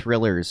stupid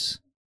thrillers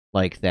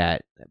like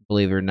that.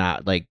 Believe it or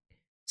not, like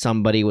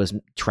somebody was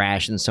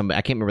trashing somebody.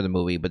 I can't remember the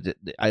movie, but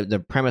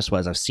the premise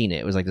was, I've seen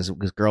it. It was like this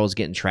girl was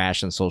getting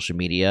trashed on social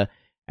media.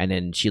 And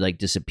then she like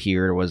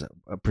disappeared, or was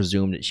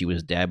presumed that she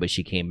was dead, but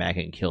she came back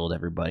and killed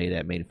everybody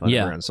that made fun of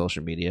her on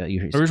social media.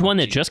 There's one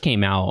that just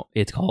came out.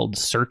 It's called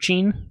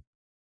Searching.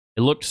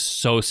 It looked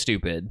so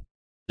stupid.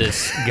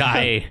 This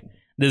guy,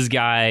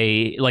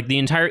 like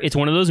it's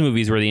one of those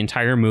movies where the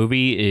entire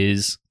movie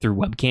is through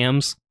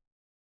webcams.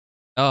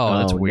 Oh,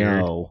 that's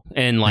weird. No.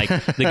 And like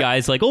the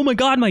guy's like, oh my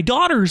god, my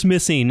daughter's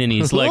missing, and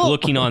he's like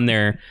looking on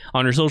her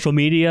social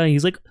media.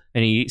 He's like,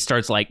 and he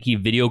starts like, he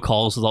video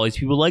calls with all these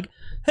people like,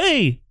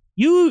 hey,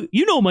 you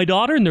know my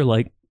daughter? And they're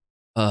like,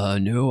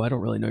 no, I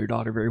don't really know your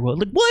daughter very well.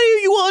 Like, why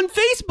are you on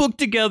Facebook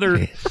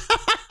together?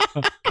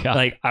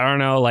 Like, I don't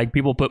know, like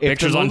people put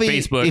pictures on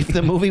Facebook. If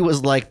the movie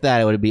was like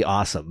that, it would be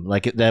awesome.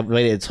 Like that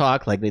way they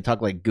talk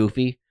like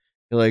Goofy.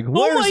 They're like,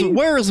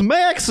 where's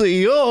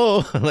Maxie?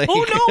 Oh, like,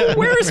 oh no,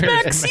 where's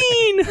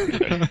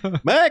Maxine?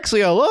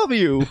 Maxie, I love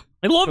you.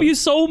 I love you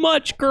so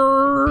much,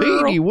 girl.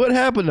 Petey, what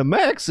happened to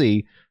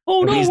Maxie?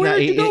 Oh no,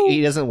 where'd you go?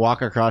 He doesn't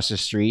walk across the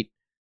street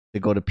to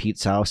go to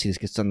Pete's house. He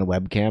just gets on the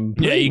webcam.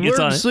 Yeah, he gets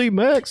on. Where'd see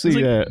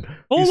Maxie at?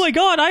 Oh my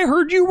god, I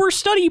heard you were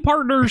study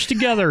partners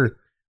together.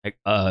 Like,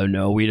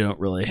 no, we don't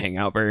really hang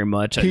out very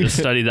much. I just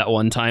studied that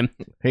one time.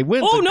 He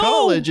went to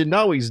college and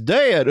now he's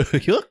dead.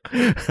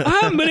 I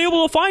haven't been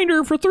able to find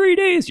her for 3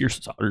 days. Your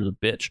daughter's a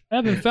bitch. I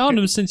haven't found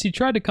him since he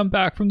tried to come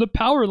back from the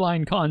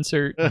Powerline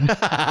concert.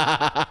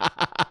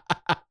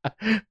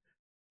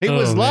 He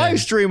was live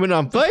streaming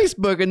on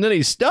Facebook and then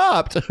he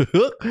stopped.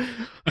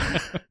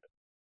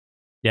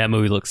 Yeah, that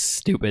movie looks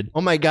stupid.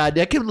 Oh my god,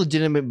 that could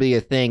legitimately be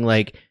a thing.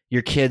 Like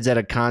your kids at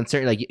a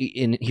concert. Like,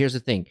 and here's the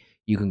thing: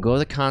 you can go to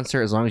the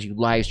concert as long as you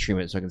live stream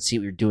it, so I can see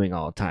what you're doing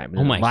all the time. And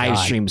oh my god, live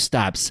stream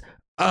stops.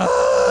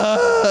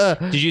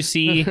 Did you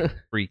see?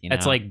 Freaking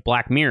It's out. like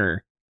Black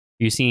Mirror.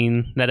 You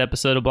seen that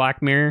episode of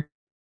Black Mirror?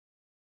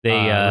 They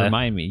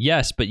remind me.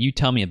 Yes, but you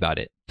tell me about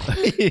it.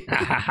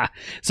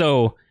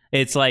 So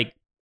it's like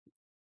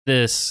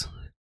this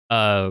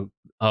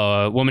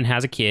woman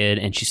has a kid,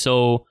 and she's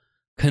so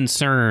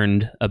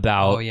concerned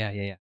about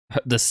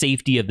the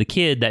safety of the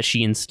kid that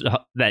she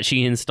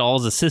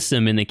installs a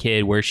system in the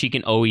kid where she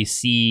can always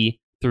see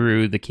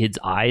through the kid's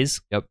eyes.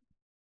 Yep.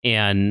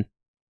 And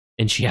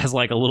and she has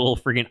like a little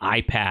friggin'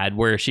 iPad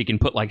where she can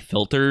put like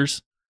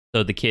filters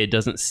so the kid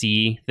doesn't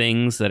see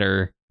things that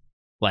are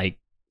like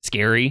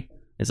scary.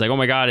 It's like, oh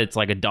my god, it's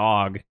like a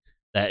dog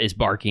that is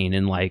barking,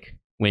 and like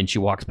when she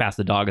walks past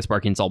the dog, it's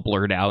barking, it's all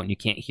blurred out and you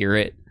can't hear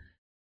it.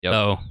 Yep.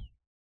 So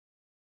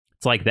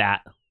it's like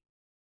that.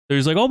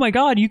 There's like, oh my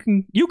god, you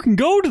can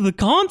go to the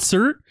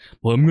concert.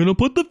 Well, I'm gonna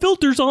put the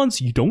filters on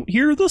so you don't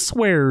hear the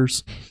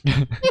swears.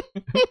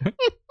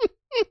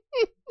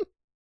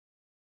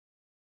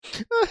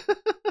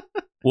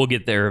 We'll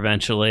get there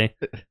eventually.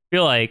 I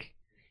feel like,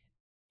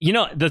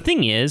 the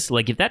thing is,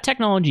 like, if that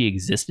technology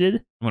existed,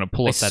 I'm gonna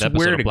pull up that swear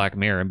episode to- of Black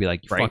Mirror and be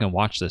like, you Right. fucking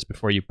watch this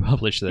before you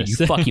publish this.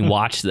 you fucking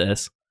watch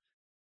this.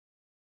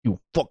 You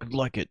fucking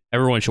like it.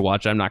 Everyone should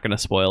watch it. I'm not gonna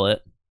spoil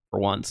it for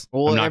once.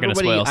 Well, I'm not gonna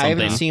everybody, spoil I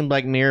haven't something. seen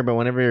Black Mirror, but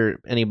whenever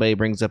anybody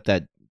brings up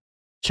that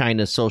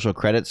China social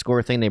credit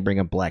score thing, they bring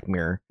up Black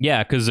Mirror.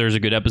 Yeah, because there's a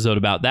good episode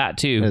about that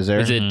too. Is there?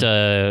 Is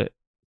it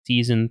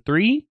season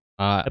 3,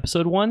 Uh,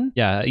 episode 1?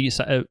 yeah,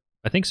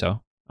 I think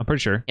so. I'm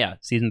pretty sure. Yeah,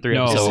 season 3,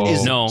 No, episode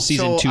Is- no,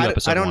 season 2, I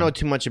episode don't know 1.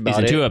 too much about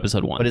season it. 2,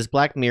 episode 1. But is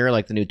Black Mirror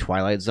like the new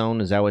Twilight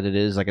Zone? Is that what it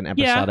is? Like an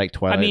episodic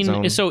Twilight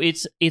Zone? so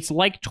it's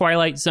like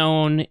Twilight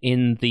Zone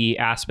in the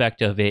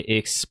aspect of it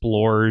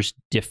explores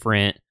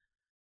different,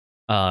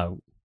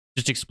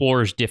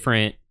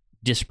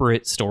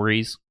 disparate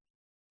stories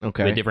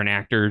Okay. with different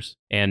actors,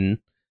 and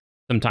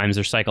sometimes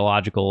they're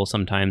psychological,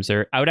 sometimes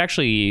they're. I would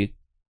actually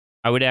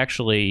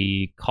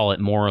call it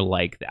more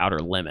like The Outer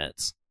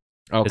Limits,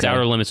 because Okay.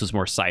 Outer Limits was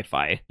more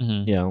sci-fi.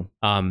 Mhm. Yeah.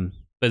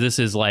 But this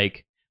is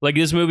like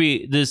this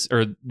movie, this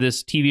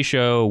TV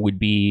show would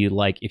be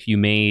like if you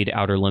made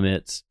Outer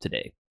Limits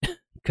today,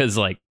 because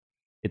like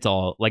it's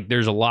all like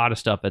there's a lot of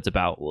stuff that's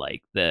about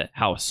like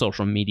how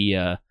social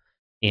media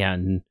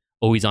and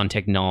always on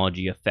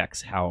technology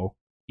affects how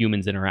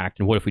humans interact,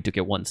 and what if we took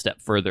it one step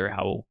further?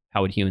 How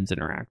would humans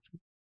interact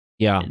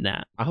Yeah. in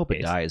that I hope it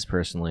Base. dies,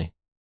 personally.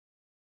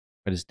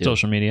 I just do.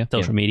 Social media.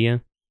 social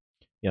media?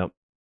 Yep.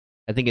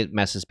 I think it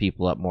messes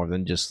people up more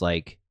than just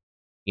like,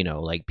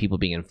 like people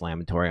being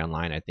inflammatory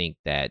online. I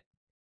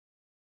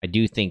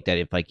do think that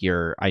if like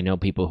I know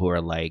people who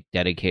are like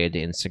dedicated to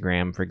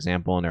Instagram, for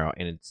example,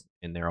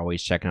 and they're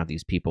always checking out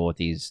these people with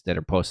these that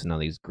are posting all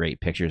these great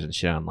pictures and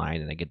shit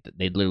online, and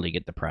they literally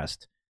get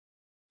depressed.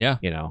 Yeah.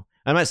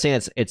 I'm not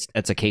saying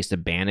it's a case to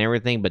ban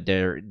everything, but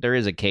there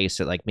is a case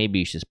that like maybe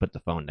you should just put the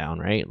phone down,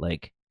 right?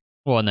 Like,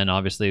 Well, and then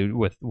obviously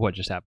with what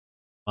just happened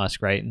to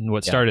Musk, right? And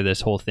what Yeah. started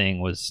this whole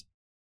thing was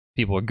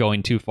people were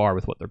going too far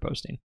with what they're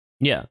posting.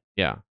 Yeah.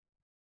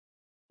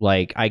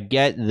 like I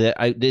get that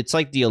it's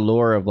like the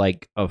allure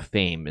of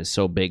fame is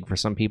so big for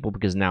some people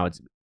because now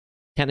it's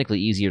technically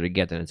easier to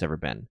get than it's ever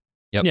been.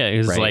 Yep. Yeah,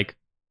 it's Right. like,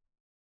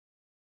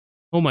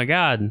 oh my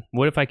god,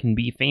 what if I can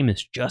be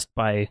famous just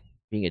by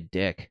Being a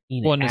dick.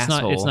 being Well, an and it's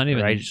not asshole,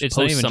 right? Just it's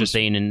not post even just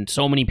something and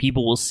so many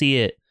people will see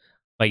it.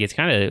 Like it's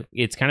kind of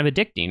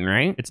addicting,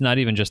 right? it's not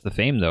even just the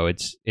fame though.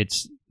 It's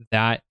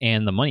that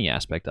and the money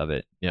aspect of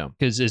it. Yeah.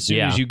 Because as soon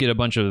Yeah. as you get a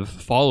bunch of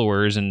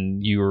followers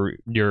and you're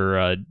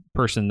a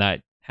person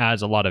that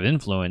has a lot of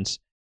influence,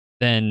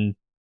 then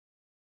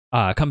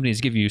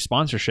companies give you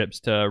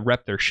sponsorships to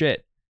rep their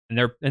shit,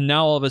 and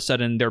now all of a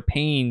sudden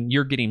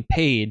you're getting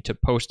paid to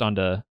post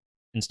onto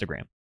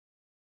Instagram,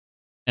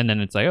 and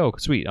then it's like, oh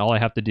sweet, all I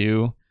have to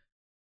do,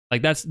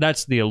 like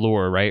that's the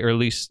allure, right? Or at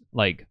least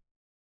like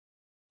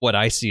what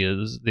I see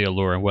is the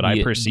allure, and what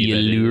I perceive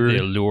the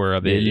allure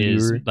of it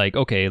is like,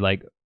 okay,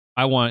 like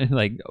I want,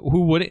 like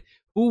who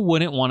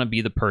wouldn't want to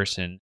be the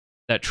person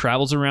that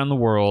travels around the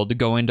world to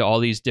go into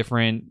all these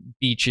different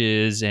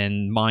beaches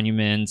and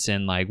monuments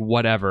and like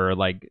whatever,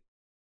 like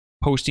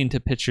posting to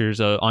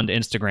pictures onto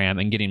Instagram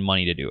and getting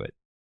money to do it.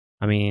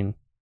 I mean,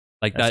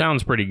 Like that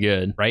sounds pretty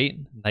good. right?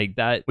 Like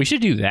that. We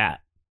should do that.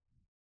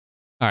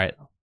 All right.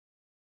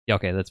 Yeah.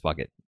 Okay. Let's fuck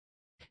it.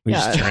 We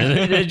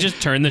Yeah.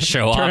 just turn the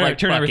show off. Like,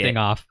 Turn fuck everything it.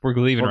 off. We're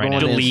leaving We're right now.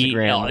 going to Delete,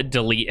 Instagram.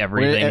 delete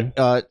everything.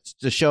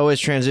 The show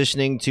is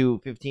transitioning to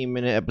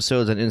 15-minute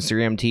episodes on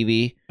Instagram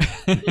TV,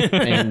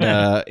 and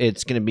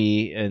it's going to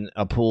be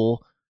a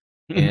pool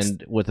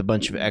and with a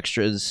bunch of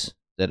extras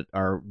that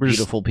are We're just-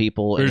 beautiful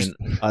people and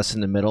us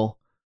in the middle.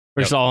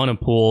 We're just all in a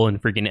pool in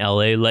freaking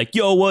LA, like,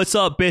 yo, what's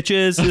up,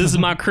 bitches? This is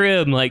my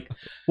crib. Like,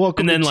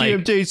 Welcome And then, to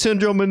like- TMJ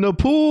Syndrome in the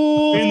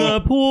pool. in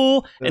the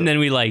pool. And then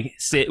we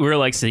we're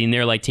like sitting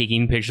there, like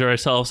taking pictures of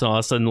ourselves. And all of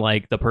a sudden,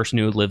 like, the person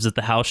who lives at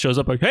the house shows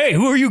up, like, hey,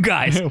 who are you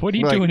guys? What are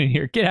you We're like, doing in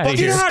here? Get out of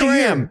Fucking here.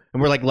 Instagram.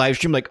 And we're like live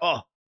stream, like, oh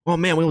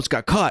man, we almost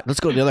got caught. Let's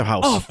go to the other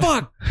house. Oh,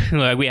 fuck.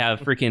 Like, we have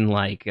freaking,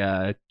 like,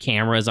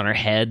 cameras on our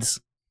heads.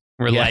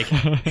 We're Yeah. like,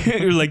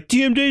 we're like,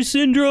 TMJ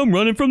Syndrome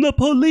running from the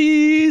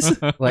police.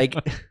 Like,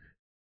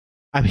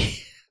 I mean,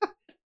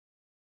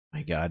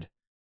 my God.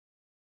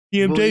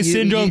 TMJ Well, you-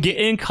 Syndrome you-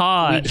 getting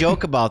caught. We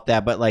joke about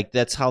that, but like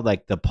that's how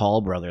like the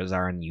Paul brothers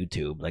are on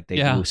YouTube. Like they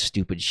Yeah. do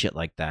stupid shit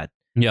like that,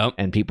 Yep.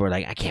 and people are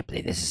like, "I can't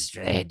believe this is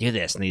they do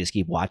this," and they just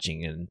keep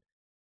watching. And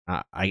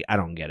I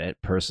don't get it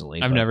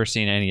personally. I've never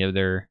seen any of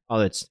their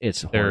it's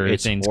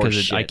things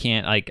because I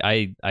can't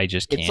I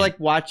just can't. It's like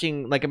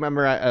watching I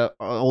remember an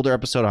older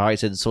episode of how I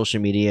said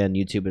social media and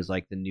YouTube is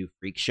like the new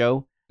freak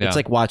show. Yeah. It's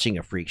like watching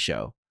a freak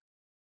show,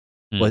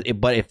 but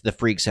if the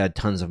freaks had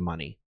tons of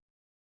money,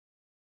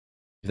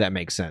 if that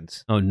makes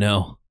sense. Oh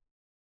no,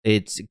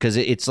 it's because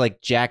it's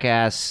like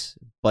Jackass,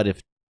 but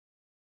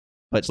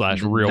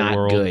slash real not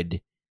world.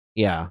 Good.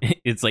 Yeah,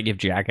 it's like if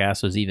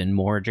Jackass was even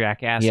more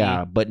Jackassy.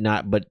 Yeah, but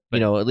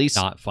at least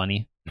not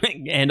funny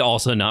and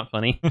also not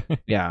funny.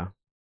 Yeah,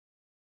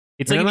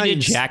 it's like if you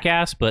did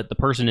Jackass, but the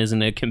person isn't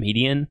a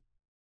comedian.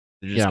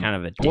 They're just kind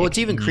of a dick. Well, it's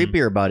even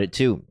creepier about it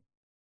too.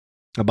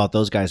 About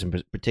those guys in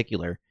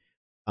particular,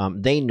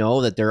 they know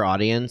that their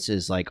audience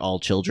is like all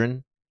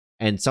children,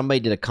 and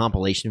somebody did a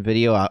compilation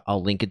video.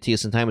 I'll link it to you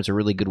sometime. It's a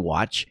really good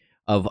watch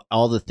of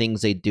all the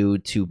things they do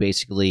to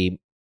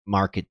basically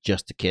market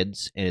just to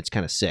kids, and it's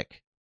kind of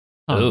sick.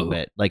 A little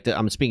bit. Like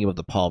I'm speaking of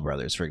the Paul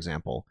brothers, for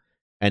example,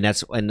 and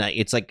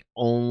it's like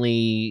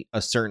only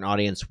a certain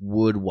audience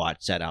would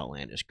watch that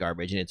outlandish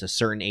garbage, and it's a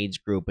certain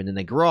age group, and then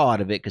they grow out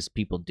of it because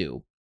people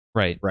do.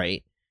 Right.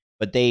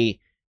 But they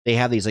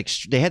have these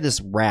they had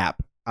this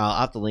rap.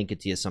 I'll have to link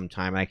it to you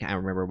sometime. I can't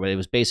remember, but it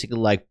was basically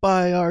like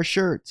buy our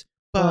shirts,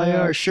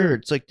 like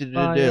shirt.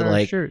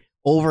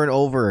 Over and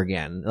over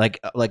again, like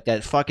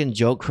that fucking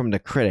joke from The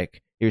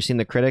Critic. You ever seen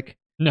The Critic?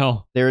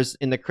 No. There's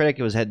in The Critic.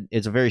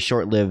 It's a very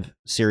short-lived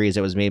series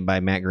that was made by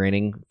Matt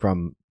Groening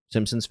from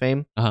Simpsons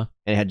fame, and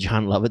it had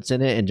John Lovitz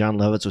in it, and John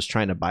Lovitz was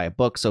trying to buy a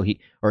book,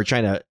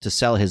 trying to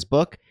sell his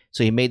book,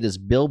 so he made this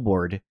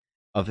billboard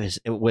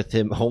with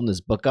him holding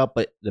his book up,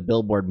 but the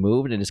billboard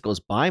moved and it just goes,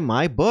 buy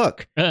my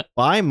book,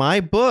 buy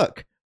my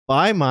book,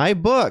 buy my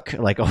book,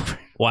 like over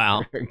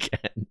and over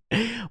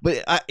again.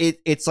 But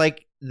it's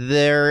like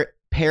they're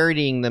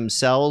parodying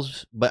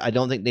themselves, but I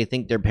don't think they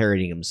think they're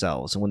parodying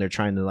themselves when they're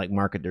trying to like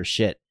market their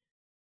shit.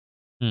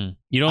 You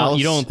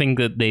don't think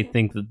that they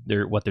think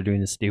that what they're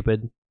doing is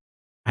stupid?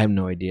 I have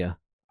no idea.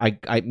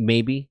 I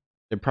maybe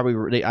they're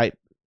probably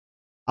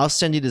I'll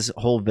send you this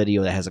whole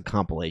video that has a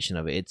compilation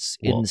of it. It's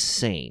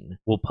insane.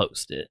 We'll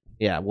post it.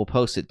 Yeah, we'll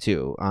post it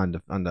too on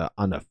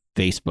the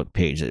Facebook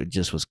page that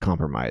just was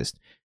compromised.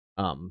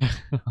 On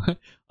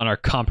our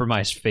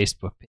compromised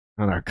Facebook page.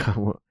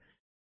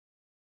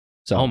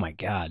 So, oh my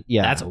god,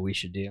 yeah, that's what we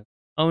should do.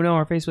 Oh no,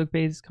 our Facebook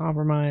page is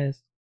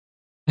compromised.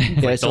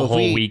 Yeah, so the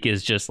whole week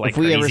is just like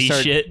crazy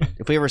shit.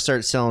 If we ever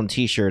start selling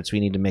T-shirts, we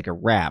need to make a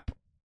wrap,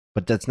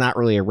 but that's not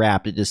really a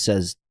wrap. It just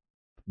says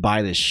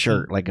buy this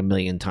shirt like a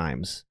million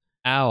times.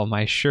 Ow,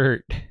 my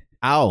shirt.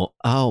 Ow,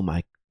 oh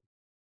my.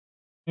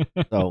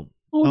 So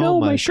oh no,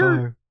 my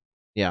shirt.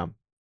 Yeah.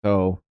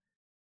 So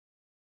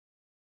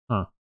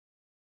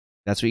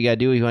that's what you gotta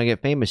do if you want to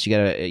get famous. You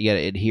gotta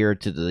adhere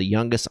to the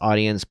youngest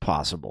audience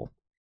possible.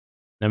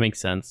 That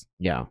makes sense.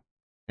 Yeah.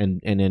 And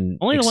then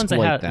only the ones that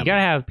have them. You gotta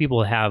have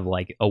people have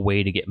like a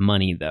way to get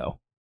money though.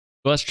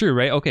 Well, that's true,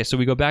 right? Okay, so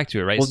we go back to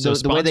it, right? Well, so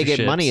the way they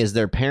get money is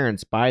their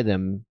parents buy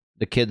them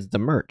the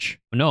merch.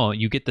 No,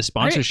 you get the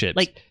sponsorships.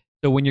 Like,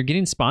 so when you're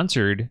getting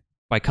sponsored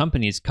by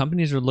companies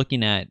are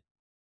looking at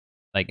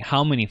like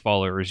how many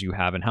followers you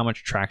have and how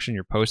much traction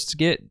your posts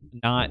get,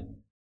 not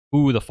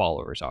who the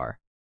followers are.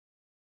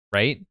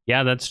 Right?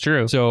 Yeah, that's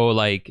true. So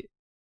like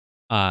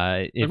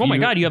oh my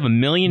god, you have 1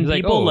 million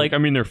people. Like, I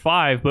mean, they're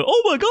 5, but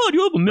oh my god,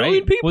 you have 1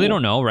 million people. Well, they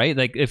don't know, right?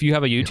 Like, if you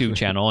have a YouTube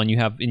channel and you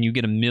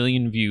get 1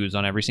 million views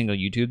on every single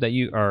YouTube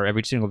or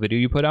every single video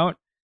you put out,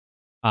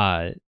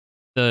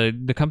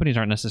 the companies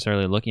aren't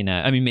necessarily looking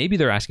at. I mean, maybe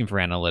they're asking for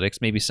analytics.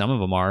 Maybe some of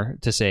them are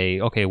to say,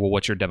 okay, well,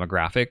 what's your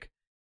demographic?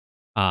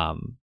 But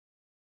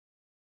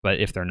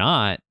if they're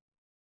not,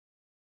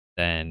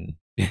 then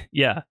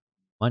yeah,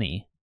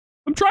 money.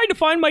 I'm trying to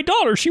find my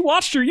daughter. She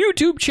watched your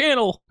YouTube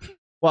channel.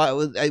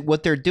 Well,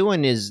 what they're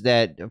doing is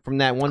that from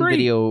that one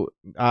video,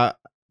 do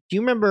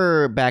you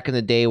remember back in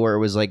the day where it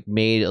was like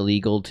made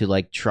illegal to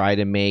like try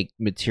to make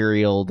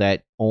material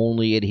that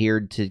only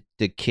adhered to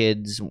the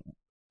kids,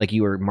 like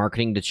you were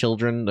marketing to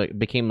children, like it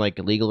became like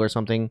illegal or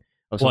something?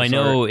 Well, I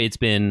know it's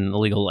been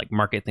illegal to like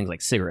market things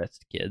like cigarettes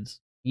to kids.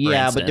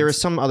 Yeah, but there was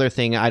some other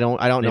thing I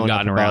don't know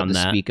enough about to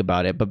speak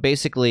about it. But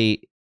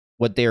basically,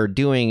 what they are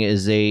doing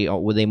is they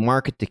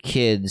market to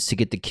kids to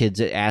get the kids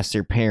to ask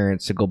their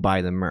parents to go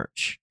buy the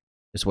merch.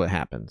 Is what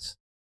happens.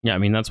 Yeah, I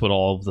mean, that's what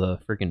all of the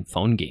freaking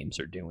phone games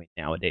are doing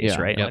nowadays,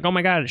 right? Yeah. Like, oh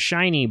my god, it's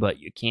shiny, but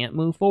you can't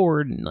move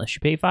forward unless you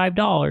pay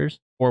 $5.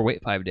 Or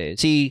wait 5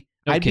 days. See,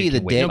 I'd be the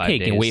dick. No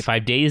kid can wait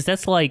 5 days.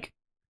 That's like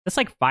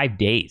 5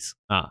 days.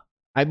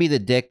 I'd be the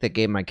dick that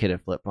gave my kid a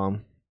flip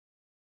phone.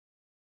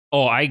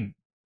 Oh, I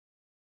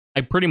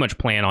pretty much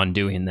plan on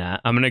doing that.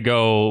 I'm gonna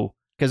go...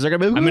 Because they're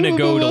gonna be. I'm gonna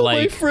go to like...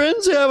 My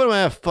friends have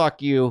them.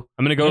 Fuck you.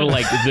 I'm gonna go to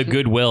like the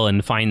Goodwill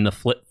and find the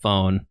flip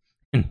phone.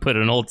 And put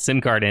an old SIM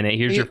card in it.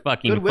 Here's your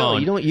fucking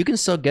phone. You can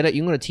still get it.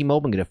 You can go to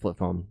T-Mobile and get a flip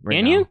phone.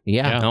 Can you?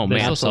 Yeah. Oh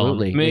man,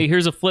 absolutely. I mean,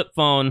 here's a flip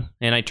phone,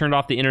 and I turned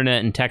off the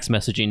internet and text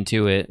messaging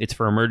to it. It's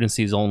for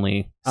emergencies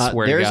only.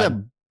 Swear to God. There's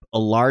a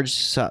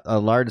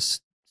large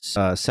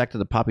sect of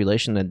the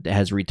population that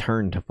has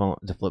returned to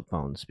flip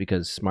phones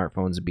because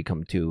smartphones have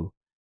become too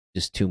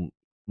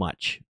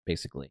much,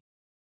 basically.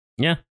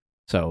 Yeah.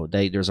 So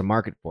there's a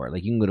market for it.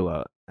 Like you can go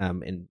to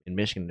in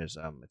Michigan there's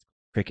it's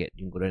Cricket.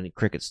 You can go to any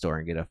Cricket store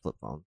and get a flip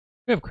phone.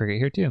 We have Cricket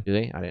here too. Do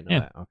they? I didn't know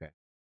that. Okay.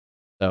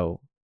 So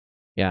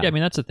yeah. Yeah, I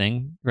mean that's the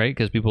thing, right?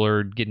 Because people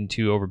are getting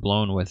too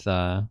overblown with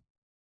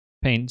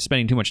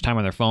spending too much time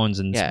on their phones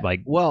and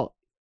like. Well,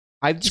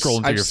 I've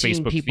scrolling through your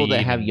seen Facebook people that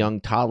feed have and- young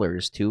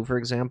toddlers too, for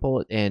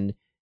example, and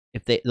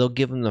if they'll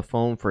give them the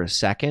phone for a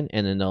second,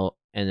 and then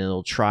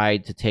they'll try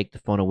to take the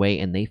phone away,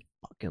 and they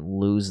fucking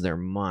lose their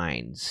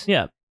minds.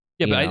 Yeah.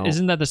 Yeah, you but know?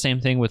 isn't that the same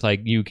thing with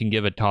like you can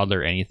give a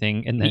toddler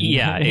anything and then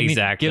Yeah,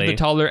 exactly. give the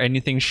toddler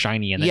anything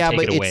shiny and then Yeah, take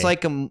but it away.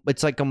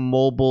 it's like a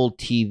mobile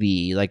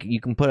TV. Like you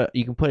can put a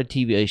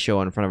TV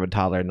show in front of a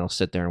toddler and they'll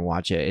sit there and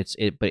watch it.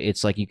 But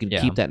it's like you can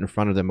keep that in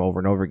front of them over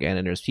and over again.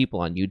 And there's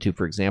people on YouTube,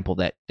 for example,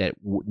 that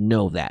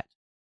know that.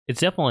 It's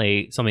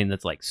definitely something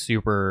that's like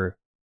super.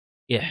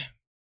 Yeah,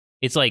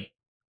 it's like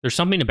there's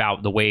something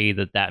about the way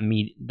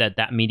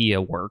that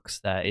media works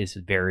that is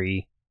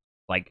very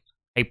like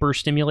hyper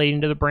stimulating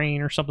to the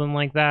brain or something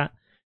like that.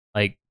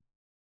 Like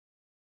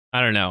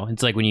I don't know.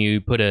 It's like when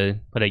you put a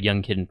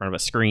young kid in front of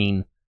a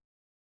screen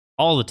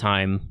all the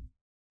time,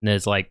 and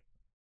it's like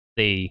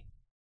they've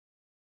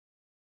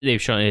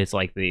shown it's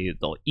like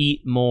they'll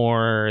eat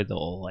more,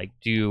 they'll like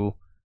do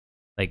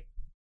like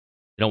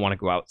they don't want to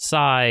go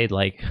outside.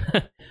 Like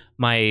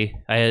I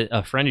had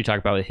a friend who talked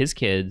about with his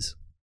kids,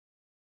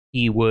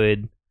 he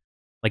would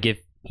like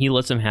if he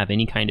lets them have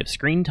any kind of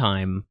screen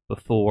time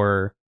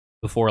before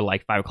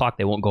like 5 o'clock,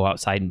 they won't go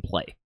outside and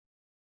play,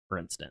 for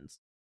instance.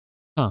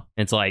 Huh.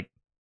 It's like,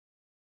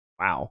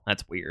 wow,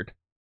 that's weird.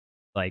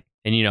 Like,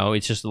 and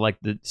it's just like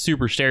the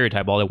super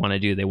stereotype. All they want to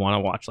do, they want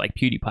to watch like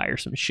PewDiePie or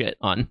some shit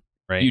on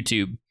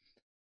YouTube.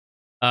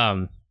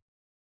 But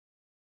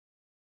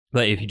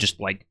if you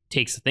just like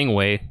takes the thing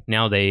away,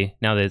 now that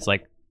it's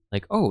like,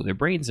 oh, their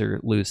brains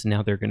are loose, and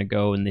now they're gonna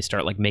go and they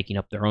start like making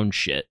up their own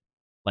shit,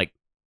 like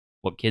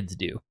what kids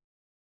do.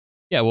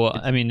 Yeah, well,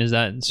 I mean, is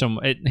that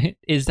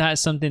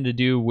something to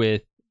do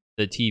with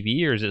the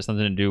TV, or is it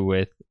something to do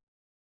with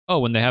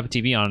when they have a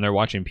TV on, they're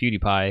watching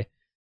PewDiePie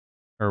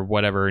or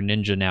whatever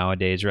Ninja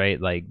nowadays, right?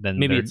 Like then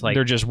maybe it's like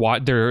they're just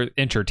they're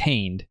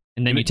entertained,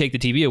 and then you take the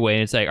TV away,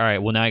 and it's like, all right,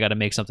 well now I got to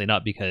make something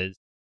up because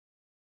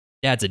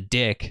Dad's a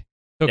dick,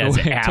 took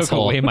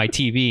away my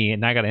TV,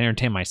 and I got to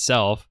entertain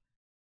myself.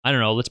 I don't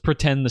know. Let's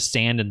pretend the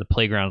sand in the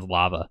playground's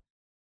lava,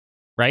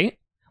 right?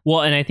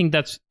 Well, and I think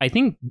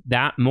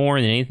that more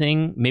than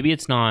anything, maybe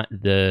it's not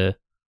the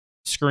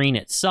screen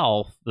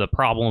itself. The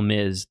problem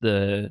is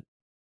the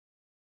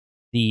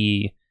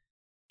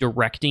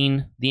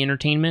directing the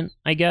entertainment,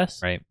 I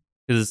guess. Right.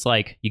 Because it's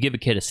like you give a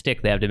kid a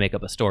stick, they have to make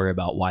up a story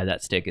about why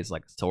that stick is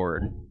like a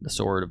sword, the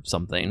sword of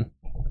something,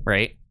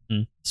 right?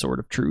 Sword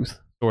of truth.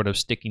 Sword of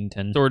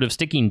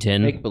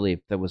Stickington. Make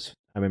believe. I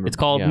remember. It's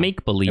called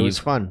make believe. It was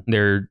fun.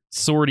 They're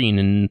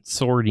sorting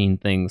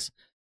things,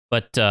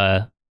 but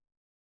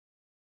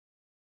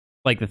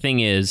like the thing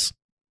is,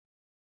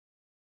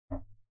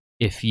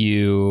 if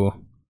you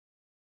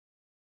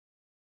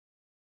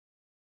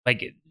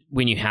like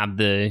when you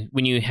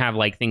have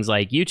like things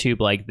like YouTube,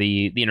 like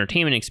the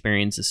entertainment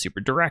experience is super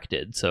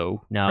directed.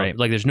 So now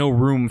like there's no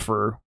room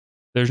for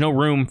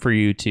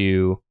you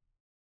to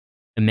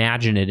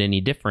imagine it any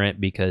different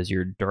because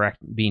you're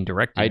being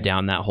directed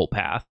down that whole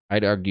path.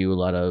 I'd argue a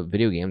lot of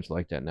video games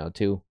like that now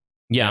too.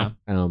 Yeah.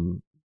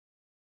 No,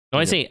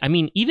 I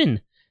mean,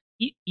 even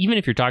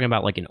if you're talking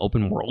about like an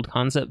open world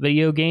concept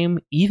video game,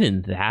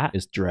 even that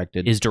is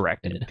directed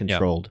and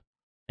controlled.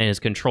 And is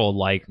controlled.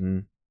 Like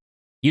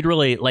you'd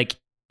really like,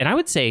 and I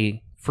would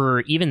say for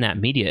even that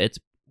media,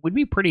 would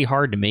be pretty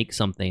hard to make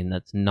something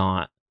that's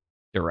not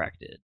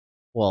directed.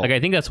 Well, like I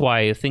think that's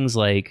why things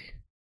like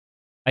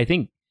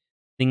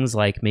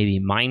maybe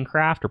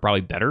Minecraft are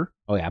probably better.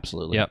 Oh, yeah,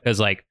 absolutely. Yeah, because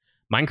like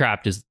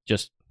Minecraft is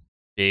just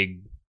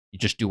big. You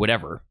just do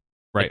whatever.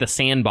 Right. Like the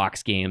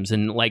sandbox games,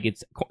 and like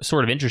it's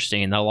sort of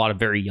interesting that a lot of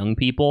very young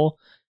people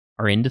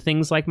are into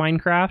things like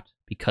Minecraft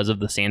because of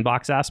the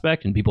sandbox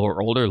aspect, and people who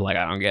are older like,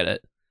 I don't get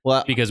it.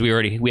 Well, because we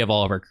have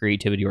all of our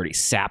creativity already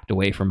sapped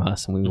away from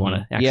us, and we want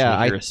to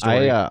actually hear a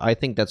story. I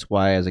think that's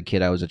why as a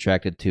kid I was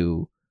attracted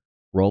to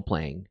role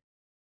playing,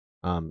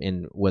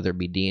 in whether it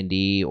be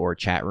D&D or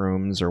chat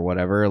rooms or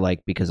whatever,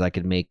 like because I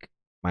could make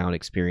my own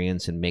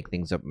experience and make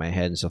things up in my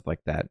head and stuff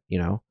like that,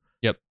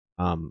 Yep.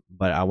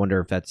 But I wonder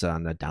if that's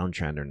on the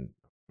downtrend or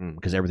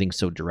because everything's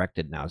so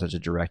directed now, such a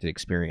directed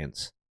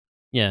experience.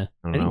 Yeah,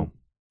 I don't know.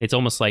 It's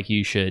almost like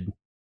you should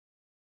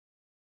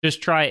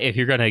just try, if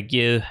you're gonna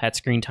give at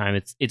screen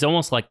time. It's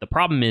almost like the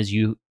problem is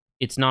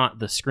it's not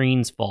the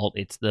screen's fault,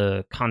 it's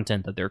the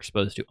content that they're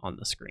exposed to on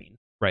the screen.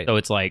 Right. So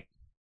it's like,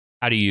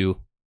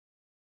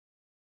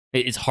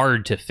 it's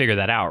hard to figure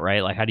that out,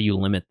 right? Like, how do you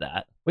limit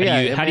that?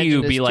 Well, how do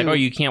you be like, oh,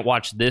 you can't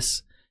watch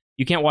this,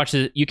 you can't watch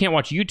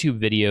YouTube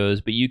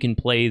videos, but you can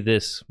play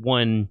this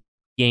one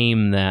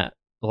game that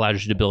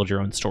allows you to build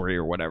your own story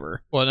or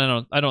whatever.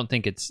 Well, I don't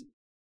think it's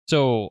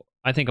so.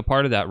 I think a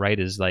part of that, right,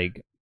 is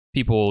like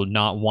people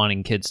not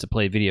wanting kids to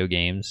play video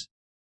games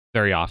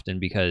very often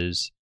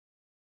because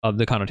of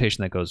the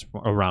connotation that goes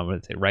around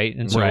with it, right?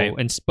 And so, Right.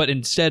 but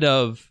instead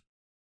of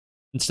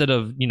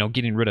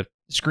getting rid of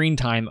screen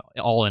time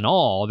all in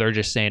all, they're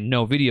just saying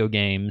no video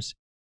games.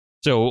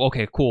 So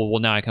okay, cool.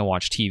 Well, now I can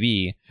watch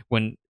TV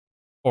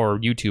or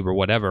YouTube or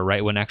whatever,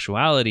 right? When in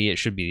actuality, it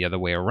should be the other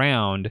way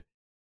around.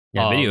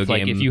 Yeah, video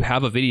Like game. if you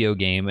have a video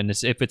game, and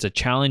if it's a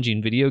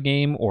challenging video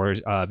game or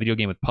a video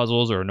game with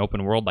puzzles or an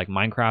open world like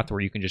Minecraft, where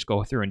you can just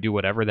go through and do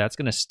whatever, that's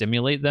going to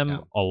stimulate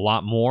them a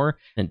lot more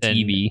and than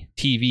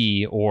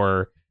TV.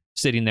 or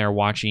sitting there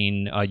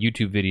watching a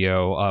YouTube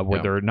video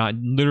where they're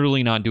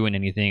literally not doing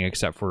anything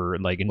except for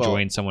like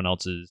enjoying someone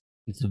else's.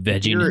 It's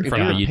vegging in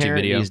front of a YouTube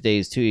video. These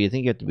days too, you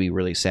think you have to be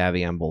really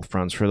savvy on both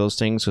fronts for those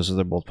things because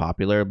they're both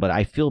popular. But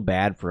I feel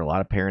bad for a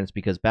lot of parents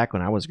because back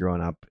when I was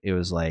growing up, it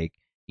was like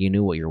you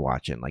knew what you're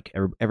watching. Like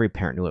every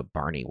parent knew what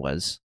Barney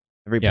was.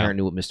 Every parent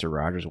knew what Mr.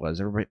 Rogers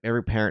was.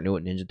 Every parent knew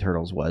what Ninja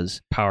Turtles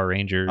was. Power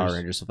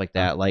Rangers, stuff like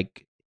that.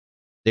 Like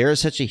there is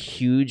such a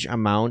huge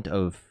amount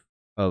of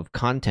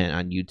content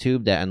on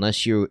YouTube that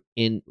unless you're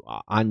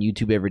on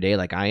YouTube every day,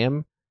 like I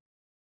am,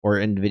 or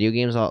in video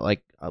games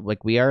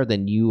like we are,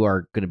 then you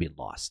are going to be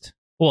lost.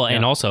 Well,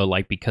 and also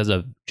like because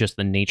of just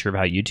the nature of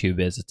how YouTube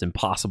is, it's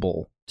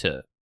impossible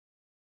to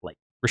like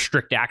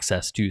restrict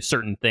access to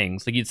certain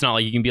things. Like it's not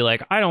like you can be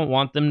like, I don't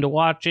want them to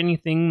watch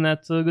anything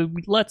that's a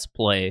Let's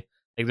Play.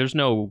 Like there's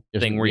no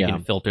thing where you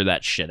can filter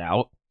that shit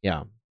out.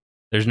 Yeah.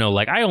 There's no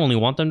like, I only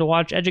want them to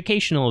watch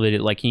educational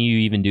video. Like, can you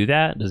even do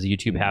that? Does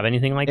YouTube have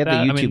anything like They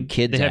that? have the YouTube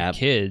Kids they have app,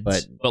 kids,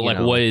 but like,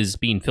 what is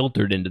being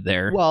filtered into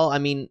there? Well, I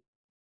mean,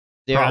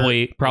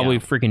 probably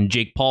freaking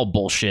Jake Paul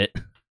bullshit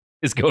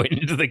is going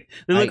into the.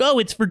 They're like, oh,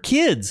 it's for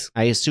kids.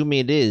 I assume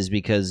it is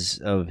because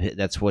of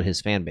that's what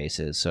his fan base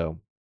is. So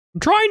I'm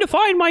trying to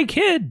find my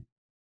kid.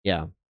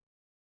 Yeah.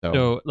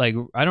 So like,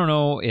 I don't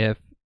know if.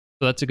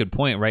 So that's a good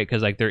point, right?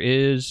 Because like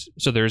there's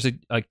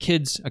a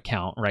kid's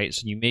account, right?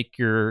 So you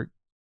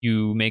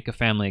make a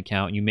family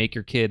account, you make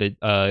your kid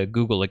a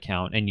Google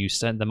account, and you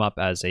set them up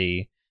as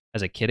a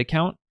kid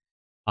account,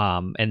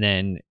 and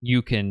then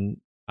you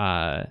can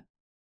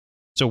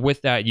so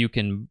with that you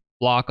can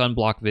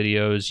unblock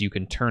videos, you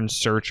can turn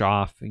search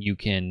off, you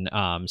can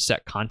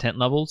set content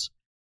levels,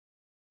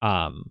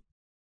 so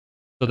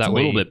that a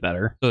way little bit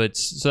better.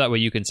 So that way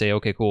you can say,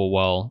 okay, cool,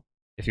 well,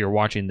 if you're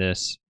watching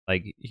this,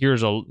 like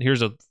here's a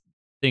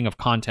thing of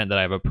content that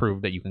I've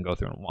approved that you can go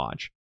through and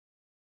watch.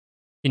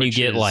 Can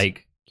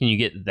you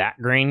get that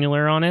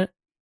granular on it?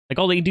 Like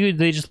all they do is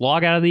they just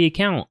log out of the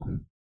account.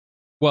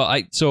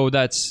 Well, so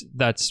that's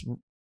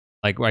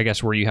like, I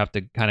guess where you have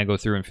to kind of go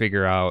through and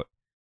figure out.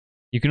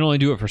 You can only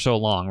do it for so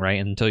long, right?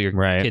 Until your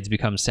kids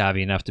become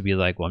savvy enough to be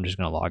like, well, I'm just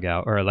going to log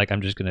out, or like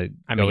I'm just going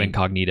to go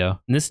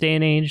incognito. In this day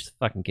and age, the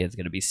fucking kid's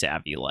going to be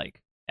savvy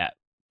like at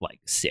like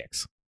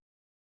 6.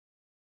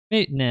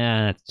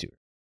 Nah, that's too.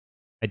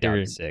 I doubt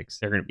it's 6.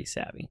 They're going to be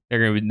savvy. They're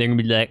going to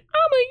be like,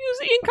 I'm going to use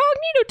the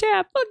incognito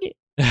tab. Fuck it.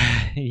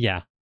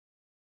 Yeah.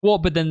 Well,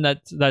 but then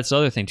that's the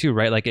other thing too,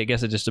 right? Like I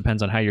guess it just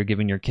depends on how you're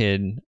giving your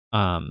kid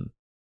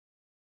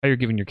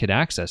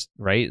access,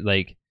 right?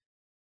 Like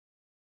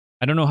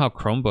I don't know how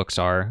Chromebooks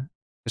are,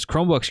 because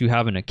Chromebooks you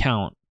have an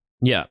account.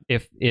 Yeah.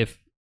 If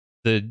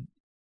the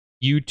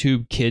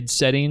YouTube Kids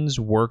settings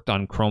worked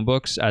on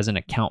Chromebooks as an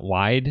account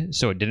wide,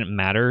 so it didn't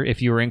matter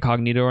if you were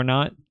incognito or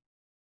not.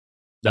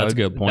 That's a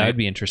good point. That would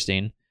be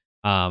interesting.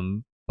 But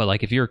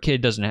like if your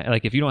kid doesn't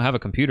like if you don't have a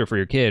computer for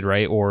your kid,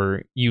 right,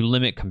 or you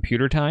limit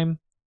computer time,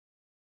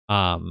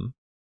 I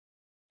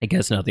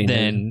guess nothing.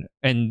 Then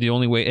and the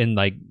only way, and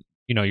like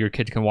your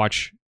kid can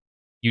watch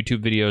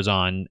YouTube videos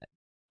on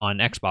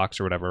Xbox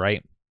or whatever,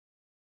 right?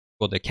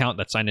 Well, the account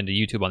that's signed into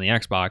YouTube on the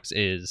Xbox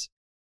is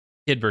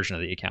kid version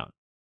of the account.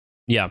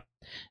 Yeah,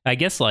 I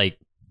guess like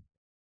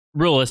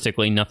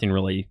realistically, nothing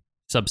really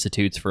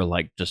substitutes for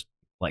like just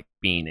like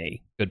being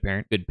a good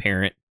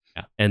parent,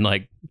 and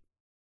like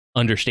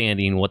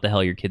understanding what the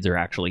hell your kids are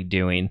actually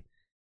doing.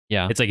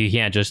 Yeah, it's like you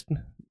can't just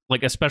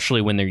like,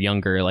 especially when they're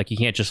younger, like you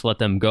can't just let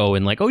them go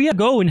and like, oh yeah,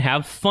 go and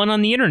have fun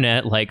on the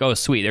internet. Like, oh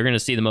sweet, they're gonna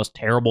see the most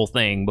terrible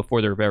thing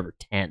before they're ever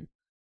 10.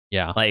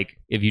 Yeah, like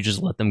if you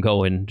just let them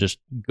go and just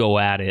go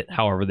at it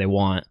however they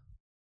want.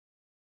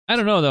 I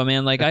don't know though,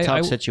 man. Like a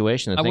tough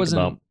situation to think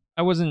about.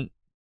 I wasn't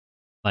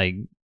like.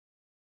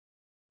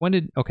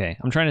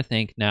 I'm trying to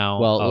think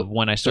now of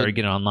when I started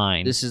getting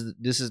online. This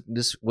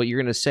what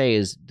you're gonna say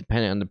is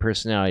dependent on the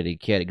personality of the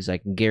kid, because I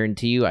can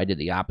guarantee you I did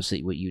the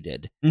opposite of what you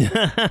did.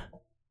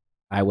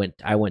 I went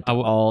to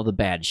all the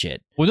bad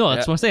shit. Well, no,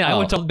 that's what I'm saying. I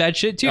went to all the bad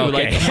shit too.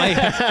 Okay.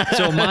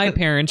 Like my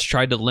parents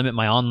tried to limit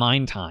my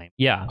online time.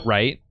 Yeah,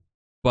 right.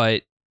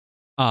 But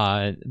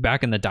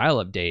back in the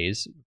dial-up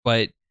days,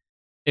 but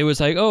it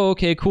was like, oh,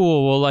 okay,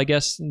 cool. Well, I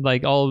guess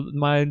like all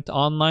my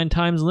online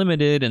time's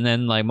limited, and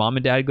then like mom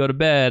and dad go to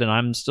bed, and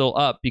I'm still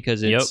up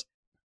because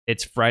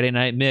it's Friday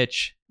Night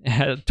Mitch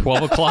at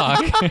 12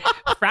 o'clock.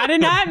 Friday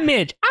Night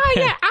Mitch. Oh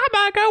yeah, I'm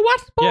gonna go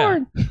watch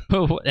porn.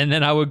 Yeah. And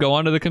then I would go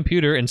onto the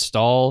computer,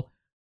 install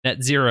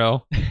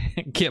NetZero,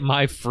 get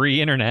my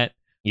free internet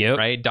Yep.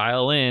 right?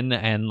 Dial in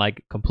and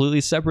like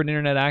completely separate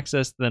internet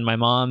access than my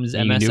mom's You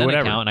can do MSN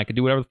whatever. account, and I could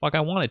do whatever the fuck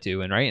I wanted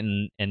to, and right,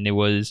 and it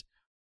was,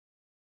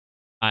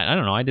 I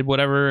don't know, I did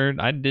whatever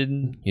I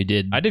did. You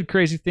did. I did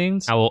crazy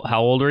things. How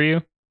old were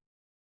you?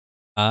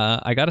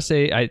 I gotta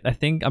say, I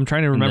think I'm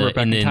trying to remember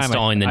back in time.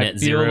 Installing the I net feel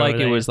zero like it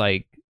thing? was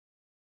like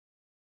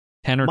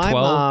 10 or My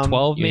 12, mom-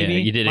 12 maybe. Yeah,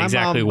 you did My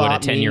exactly mom what a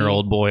bought me-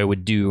 10-year-old boy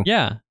would do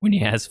Yeah, when he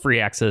has free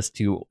access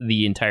to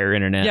the entire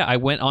internet. yeah. I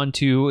went on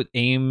to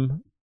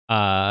AIM,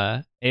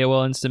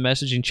 AOL Instant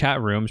Messaging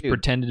chat rooms, Dude.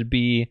 pretended to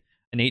be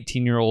an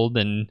 18-year-old,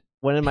 and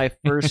One of my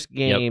first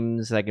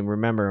games I can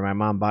remember, my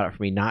mom bought it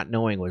for me, not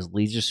knowing, was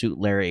Leisure Suit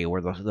Larry,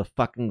 where the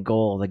fucking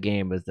goal of the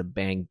game was to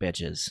bang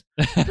bitches.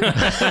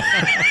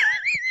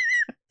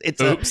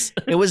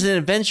 It was an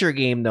adventure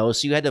game though,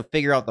 so you had to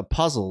figure out the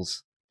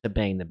puzzles to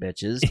bang the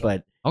bitches.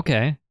 But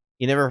okay.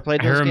 you never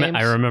played those games.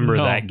 I remember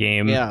No. that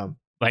game. Yeah,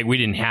 Like we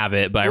didn't have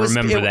it, but It was-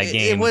 I remember it- that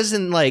game.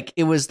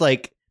 It was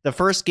like the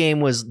first game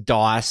was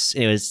DOS.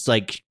 It was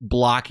like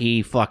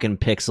blocky fucking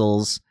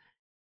pixels,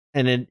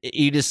 and then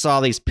you just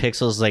saw these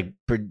pixels like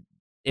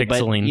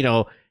Pixeling. But, you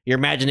know, your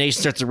imagination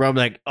starts to roam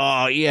like,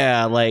 oh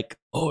yeah, like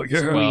Oh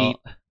sweet. Well,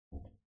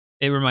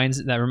 that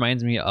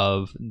reminds me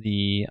of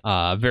the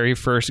very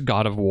first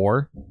God of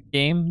War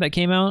game that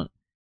came out.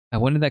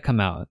 When did that come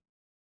out?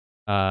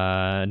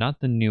 Not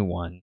the new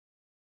one.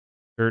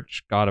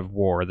 Search God of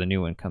War. The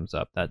new one comes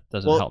up. That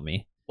doesn't help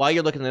me. While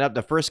you're looking it up,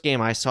 the first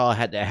game I saw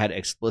had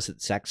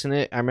explicit sex in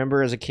it. I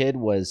remember as a kid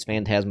was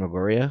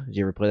Phantasmagoria. Did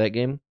you ever play that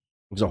game?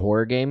 It was a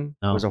horror game.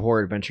 No. It was a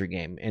horror adventure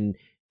game, and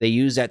they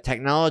used that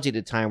technology at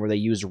the time where they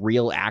used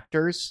real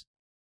actors.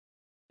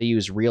 They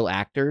used real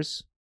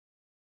actors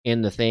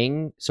in the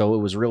thing, so it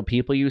was real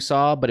people you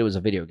saw, but it was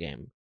a video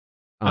game.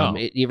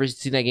 You ever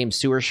seen that game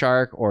Sewer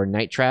Shark or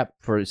Night Trap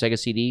for Sega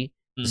CD?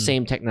 The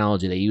same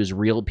technology. They use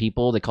real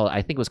people. They call it,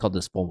 I think it was called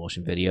this full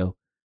motion video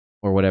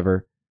or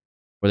whatever,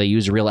 where they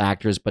used real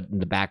actors, but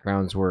the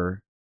backgrounds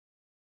were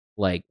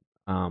like,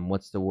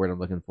 what's the word I'm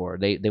looking for?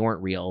 They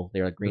weren't real. They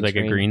were like green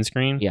screen. a green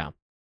screen? Yeah.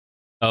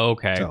 Oh,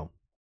 okay. So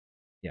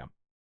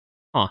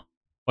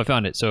I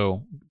found it.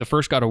 So the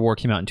first God of War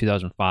came out in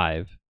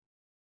 2005,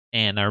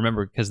 and I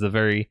remember because the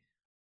very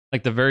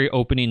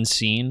opening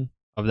scene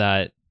of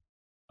that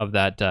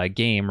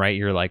game, right?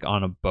 You're like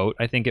on a boat,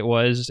 I think it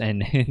was,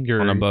 and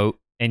you're On a boat.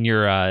 and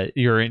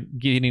you're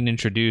getting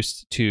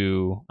introduced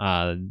to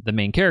the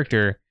main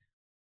character,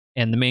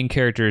 and the main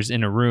character's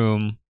in a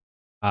room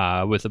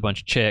with a bunch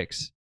of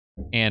chicks,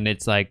 and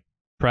it's like,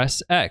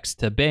 press X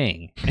to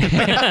bang.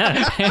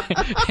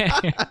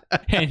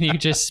 And you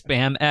just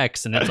spam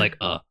X, and it's like,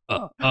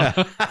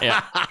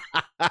 Yeah.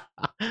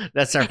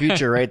 That's our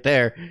future right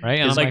there. right?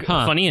 And It's I'm like,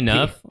 huh. funny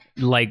enough,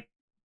 like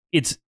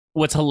it's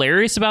what's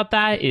hilarious about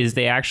that is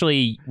they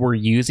actually were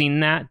using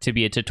that to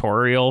be a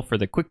tutorial for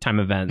the QuickTime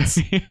events,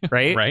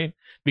 right? Right?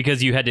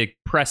 Because you had to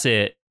press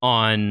it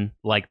on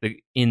like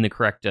in the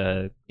correct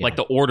like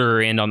the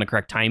order and on the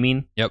correct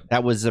timing.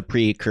 That was the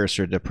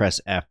precursor to press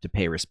F to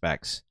pay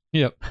respects.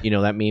 Yep. You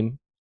know that meme?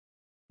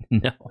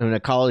 No. In a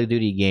Call of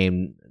Duty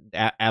game,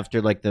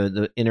 after like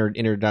the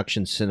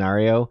introduction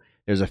scenario,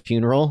 there's a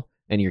funeral,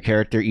 and your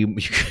character, you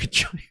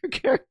join your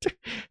character,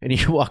 and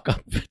you walk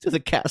up to the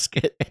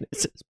casket, and it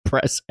says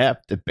press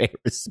F to pay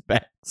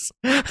respects.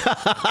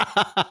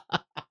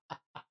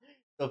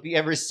 So if you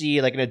ever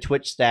see like in a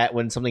Twitch stat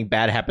when something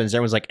bad happens,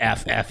 everyone's like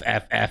F F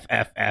F F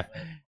F F.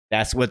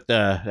 That's what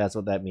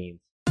that means.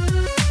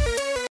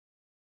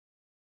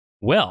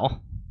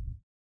 Well,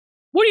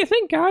 what do you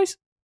think, guys?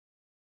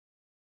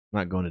 I'm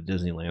not going to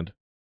Disneyland.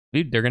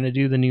 Dude, they're gonna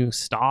do the new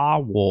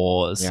Star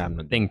Wars Yeah, I'm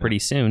not doing thing that. pretty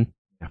soon.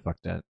 Yeah, fuck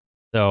that.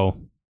 So,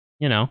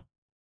 you know,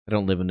 I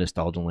don't live in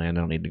nostalgia land.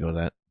 I don't need to go to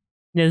that.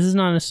 yeah, this is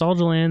not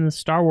Nostalgia Land, this is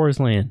Star Wars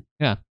Land.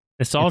 Yeah.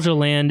 Nostalgia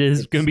Land is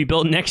it's- going to be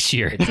built next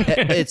year.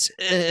 It's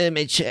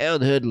my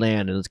childhood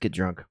land, and let's get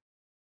drunk.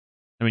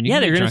 I mean, you Yeah,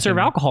 can they're get going to serve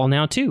drunk alcohol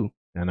now too.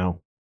 I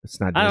know. It's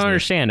not I don't Disney.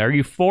 understand. Are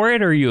you for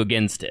it or are you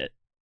against it?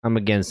 I'm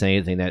against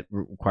anything that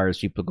requires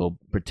people to go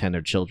pretend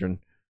they're children.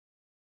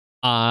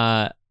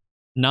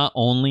 Not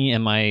only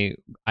am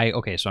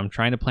okay, so I'm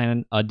trying to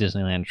plan a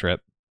Disneyland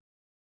trip.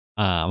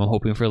 I'm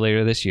hoping for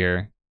later this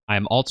year.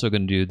 I'm also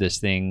going to do this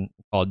thing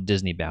called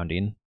Disney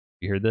bounding.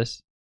 You heard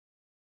this?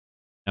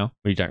 No? What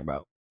are you talking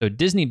about? So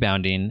Disney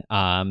bounding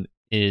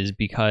is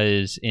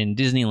because in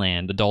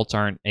Disneyland, adults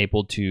aren't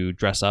able to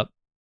dress up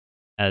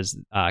as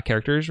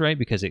characters, right?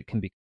 Because it can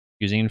be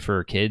confusing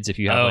for kids if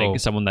you have Oh. like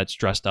someone that's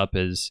dressed up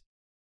as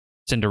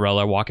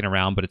Cinderella walking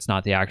around, but it's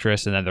not the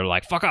actress, and then they're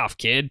like, "Fuck off,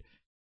 kid."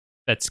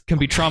 That can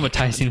be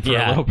traumatizing for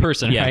Yeah. a little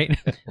person, Yeah. right?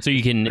 So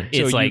you can,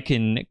 it's so like,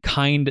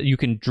 you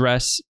can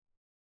dress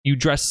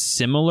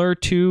similar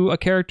to a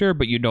character,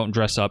 but you don't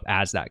dress up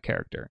as that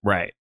character.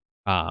 right.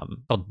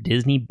 Called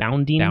Disney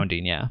bounding.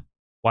 Bounding, yeah.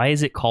 Why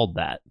is it called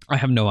that? I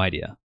have no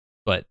idea,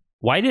 but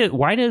Why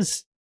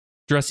does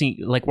dressing,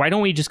 like, why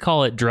don't we just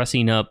call it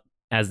dressing up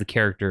as the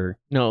character?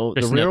 No,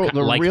 the Dressing up real,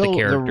 the like the real, the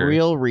character.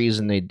 real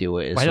reason they do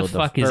it is Why so the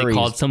fuck is it furries-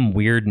 called some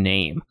weird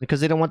name? Because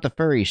they don't want the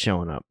furries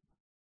showing up.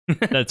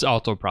 That's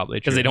also probably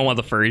true. Because they don't want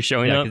the furries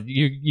showing up. 'Cause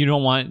you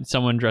don't want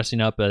someone dressing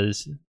up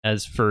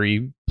as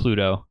furry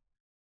Pluto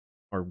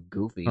Or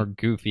Goofy. or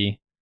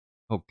Goofy.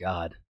 Oh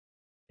God.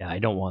 Yeah, I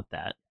don't want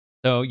that.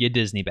 So you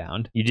Disney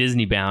bound. You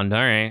Disney bound. All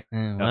right.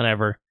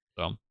 Whatever.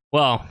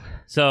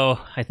 So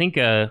I think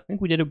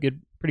we did a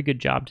pretty good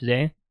job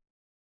today.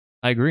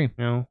 I agree.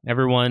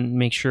 Everyone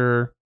make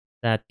sure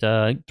that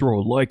throw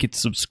a like and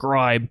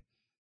subscribe,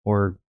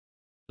 or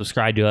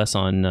subscribe to us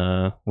on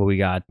what we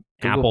got.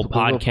 Apple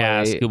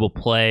Podcasts, Google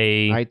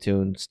Play,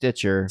 iTunes,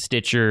 Stitcher,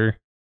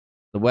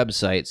 the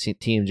website,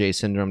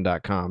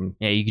 tmjsyndrome.com.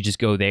 Yeah, you could just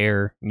go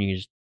there and you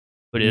just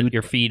put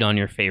your feed on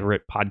your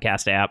favorite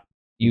podcast app.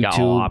 You got YouTube.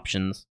 all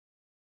options.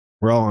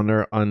 We're all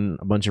on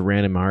a bunch of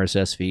random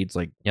RSS feeds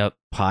like Yep.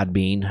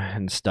 Podbean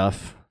and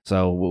stuff.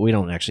 So we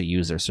don't actually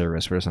use their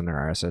service. We're just on their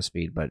RSS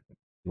feed. But if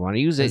you want to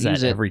use it,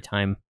 use it. Every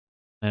time.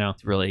 I know.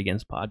 It's really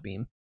against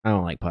Podbean. I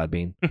don't like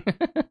Podbean. I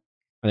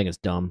think it's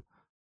dumb.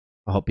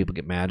 I hope people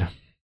get mad.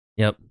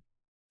 Yep.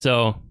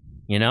 So,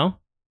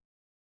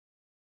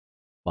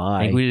 Bye.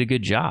 I think we did a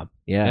good job.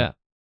 Yeah.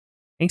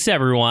 Thanks,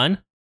 everyone.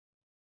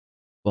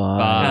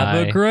 Bye.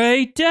 Have a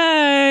great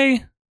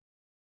day.